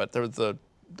of iffy. But there was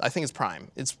I think it's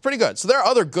Prime. It's pretty good. So there are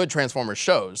other good Transformers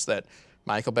shows that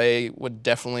Michael Bay would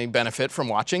definitely benefit from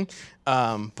watching.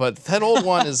 But that old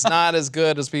one is not as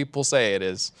good as people say it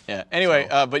is. Yeah. Anyway,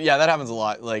 but yeah, that happens a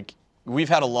lot. Like, we've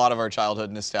had a lot of our childhood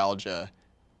nostalgia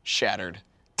shattered,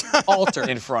 altered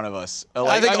in front of us.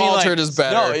 I think altered is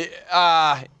better.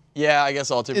 No, yeah, I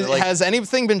guess altered. But like, has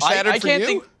anything been shattered I for can't you?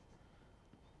 think.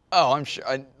 Oh, I'm sure.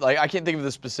 I can't think of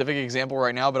the specific example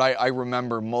right now, but I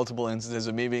remember multiple instances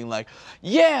of me being like,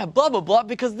 yeah, blah, blah, blah,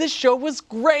 because this show was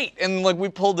great. And like we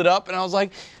pulled it up and I was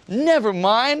like, never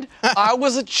mind, I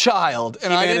was a child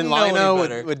and I didn't know any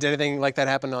better. Did anything like that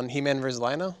happen on He-Man vs.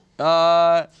 Lion-O?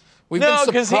 We've no, been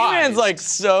because surprised. He-Man's like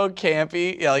so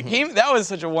campy. Yeah, like that was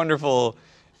such a wonderful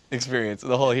experience,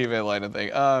 the whole He-Man line of thing.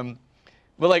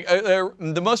 But like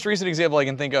the most recent example I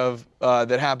can think of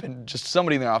that happened, just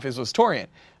somebody in the office, was Torian,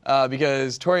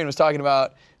 because Torian was talking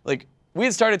about like we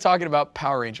had started talking about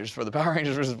Power Rangers for the Power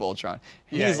Rangers versus Voltron.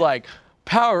 He's like,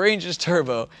 Power Rangers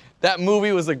Turbo. That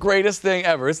movie was the greatest thing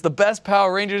ever. It's the best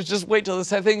Power Rangers. Just wait till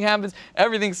this thing happens.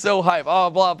 Everything's so hype.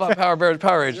 Oh, blah, blah, Power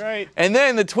Rangers. Right. And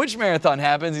then the Twitch marathon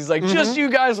happens. He's like, just you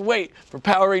guys wait for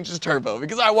Power Rangers Turbo,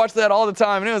 because I watch that all the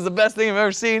time and it was the best thing I've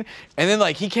ever seen. And then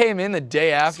like he came in the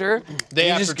day after. Day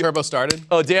after Turbo started?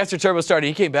 Oh, day after Turbo started.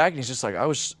 He came back and he's just like, I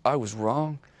was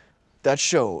wrong. That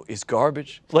show is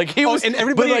garbage. Like he was, and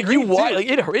everybody but, like, agreed, too.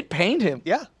 like, it pained him.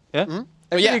 Yeah. Yeah.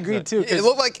 Everybody agreed too. It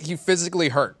looked like he physically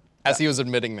hurt as he was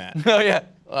admitting that. Oh yeah.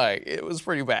 Like, it was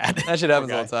pretty bad. That shit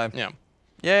happens all the time. Yeah.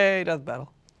 Yay, Death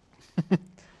Battle.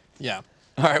 Yeah.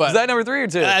 All right, was that number 3 or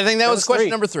 2? I think that was question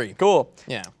 3. number 3. Cool.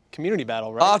 Yeah. Community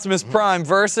battle, right? Optimus Prime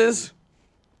versus.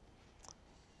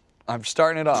 I'm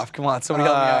starting it off. Come on, somebody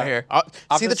help me out here.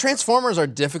 See, the Transformers are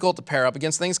difficult to pair up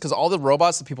against things because all the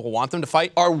robots that people want them to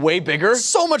fight Are way bigger?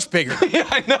 so much bigger. Yeah,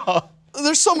 I know.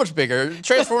 They're so much bigger.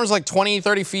 Transformers like 20,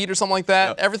 30 feet or something like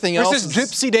that. Everything else Versus is...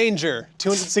 Gypsy Danger,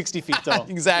 260 feet tall.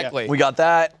 Exactly. We got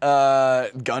that.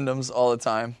 Gundams all the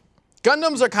time.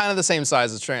 Gundams are kind of the same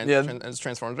size as, Yeah. as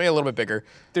Transformers, maybe a little bit bigger.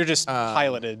 They're just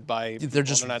piloted by. They're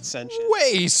just they're not sentient.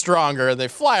 way stronger. They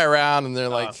fly around and they're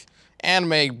like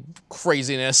anime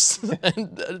craziness.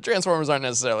 And Transformers aren't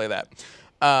necessarily that.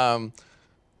 What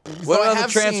about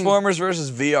the Transformers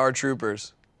versus VR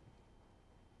Troopers?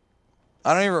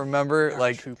 I don't even remember,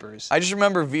 like, Troopers. I just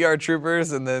remember VR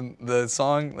Troopers and then the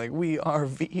song, like, we are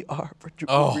VR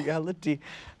virtual reality.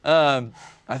 I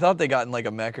thought they got in, like,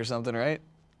 a mech or something, right?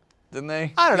 Didn't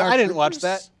they? I don't know. VR I didn't watch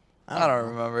Troopers? that. I don't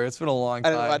remember. It's been a long I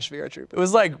time. didn't watch VR Troopers. It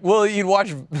was like, well, you'd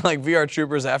watch, like, VR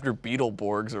Troopers after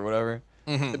Beetleborgs or whatever.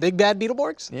 The Big Bad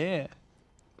Beetleborgs? Yeah.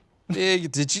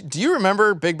 Do you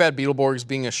remember Big Bad Beetleborgs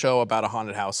being a show about a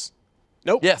haunted house?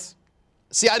 Nope. Yes.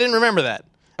 See, I didn't remember that.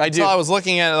 I do. Until I was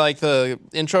looking at like the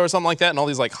intro or something like that, and all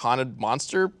these like haunted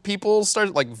monster people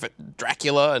started, like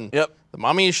Dracula and Yep. the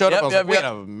mummy showed up. I was Yep, like, yep, wait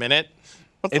a minute.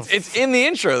 What the It's in the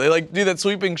intro. They, like, do that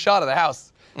sweeping shot of the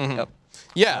house. Yep.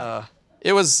 Yeah.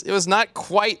 It was not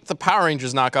quite the Power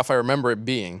Rangers knockoff I remember it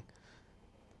being.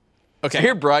 Okay. I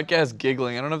hear broadcast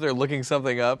giggling. I don't know if they're looking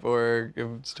something up or if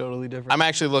it's totally different. I'm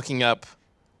actually looking up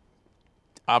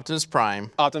Optimus Prime,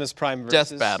 Optimus Prime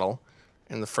versus. Death Battle,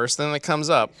 and the first thing that comes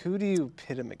up Who do you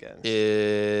pit him against?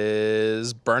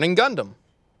 is Burning Gundam,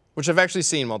 which I've actually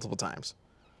seen multiple times.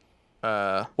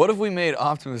 What if we made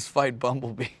Optimus fight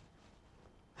Bumblebee?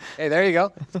 Hey, there you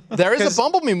go. There is a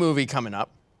Bumblebee movie coming up.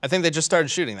 I think they just started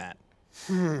shooting that.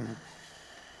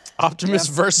 Optimus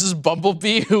versus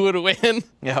Bumblebee, who would win?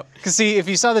 Yep. Because see, if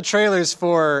you saw the trailers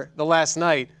for The Last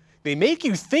Night, they make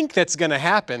you think that's going to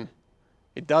happen.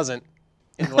 It doesn't.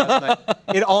 In The Last Night.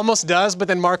 It almost does, but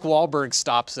then Mark Wahlberg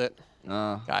stops it.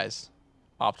 Guys,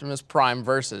 Optimus Prime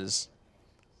versus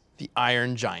the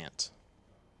Iron Giant.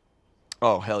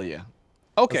 Oh, hell yeah.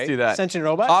 Okay. Let's do that. Sentient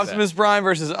robot? Optimus Prime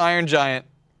versus Iron Giant.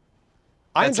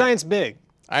 Iron Giant's big.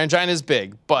 Iron Giant is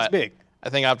big, but It's big.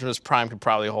 I think Optimus Prime could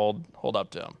probably hold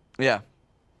up to him. Yeah.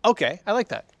 Okay, I like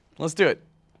that. Let's do it.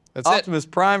 That's Optimus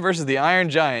Prime versus the Iron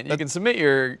Giant. You can submit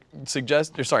your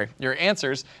your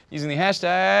answers using the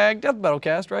hashtag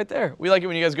DeathBattleCast right there. We like it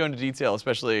when you guys go into detail,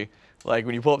 especially like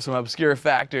when you pull up some obscure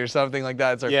fact or something like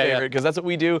that. It's our favorite because that's what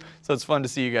we do. So it's fun to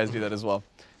see you guys do that as well.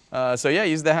 So yeah,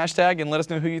 use the hashtag and let us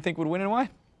know who you think would win and why.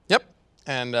 Yep.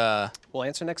 And We'll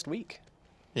answer next week.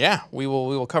 yeah, we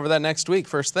will cover that next week.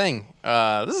 First thing.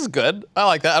 This is good. I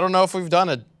like that. I don't know if we've done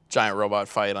a giant robot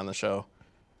fight on the show.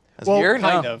 Here?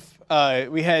 Kind No.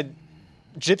 of. We had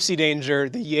Gypsy Danger,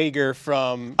 the Jaeger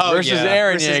from Versus yeah.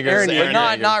 Aaron Versus Yeager. Aaron But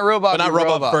Yeager. not robot. But not v.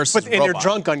 robot versus But and you're robot.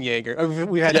 drunk on Jaeger.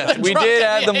 We had Yes, we did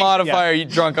add the modifier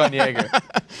drunk on Yeager.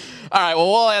 All right,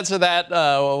 well, we'll answer that.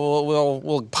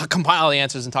 We'll compile the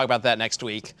answers and talk about that next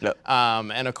week. Yep.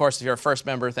 And of course, if you're a first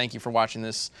member, thank you for watching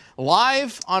this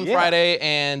live on Friday.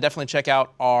 And definitely check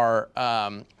out our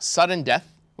Sudden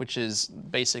Death, which is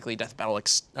basically Death Battle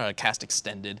Cast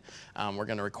Extended. We're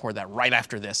going to record that right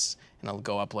after this, and it'll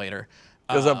go up later.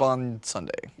 Goes up on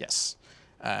Sunday. Yes.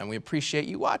 And we appreciate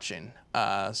you watching.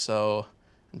 So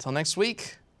until next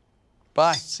week,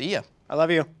 Bye. see ya. I love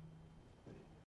you.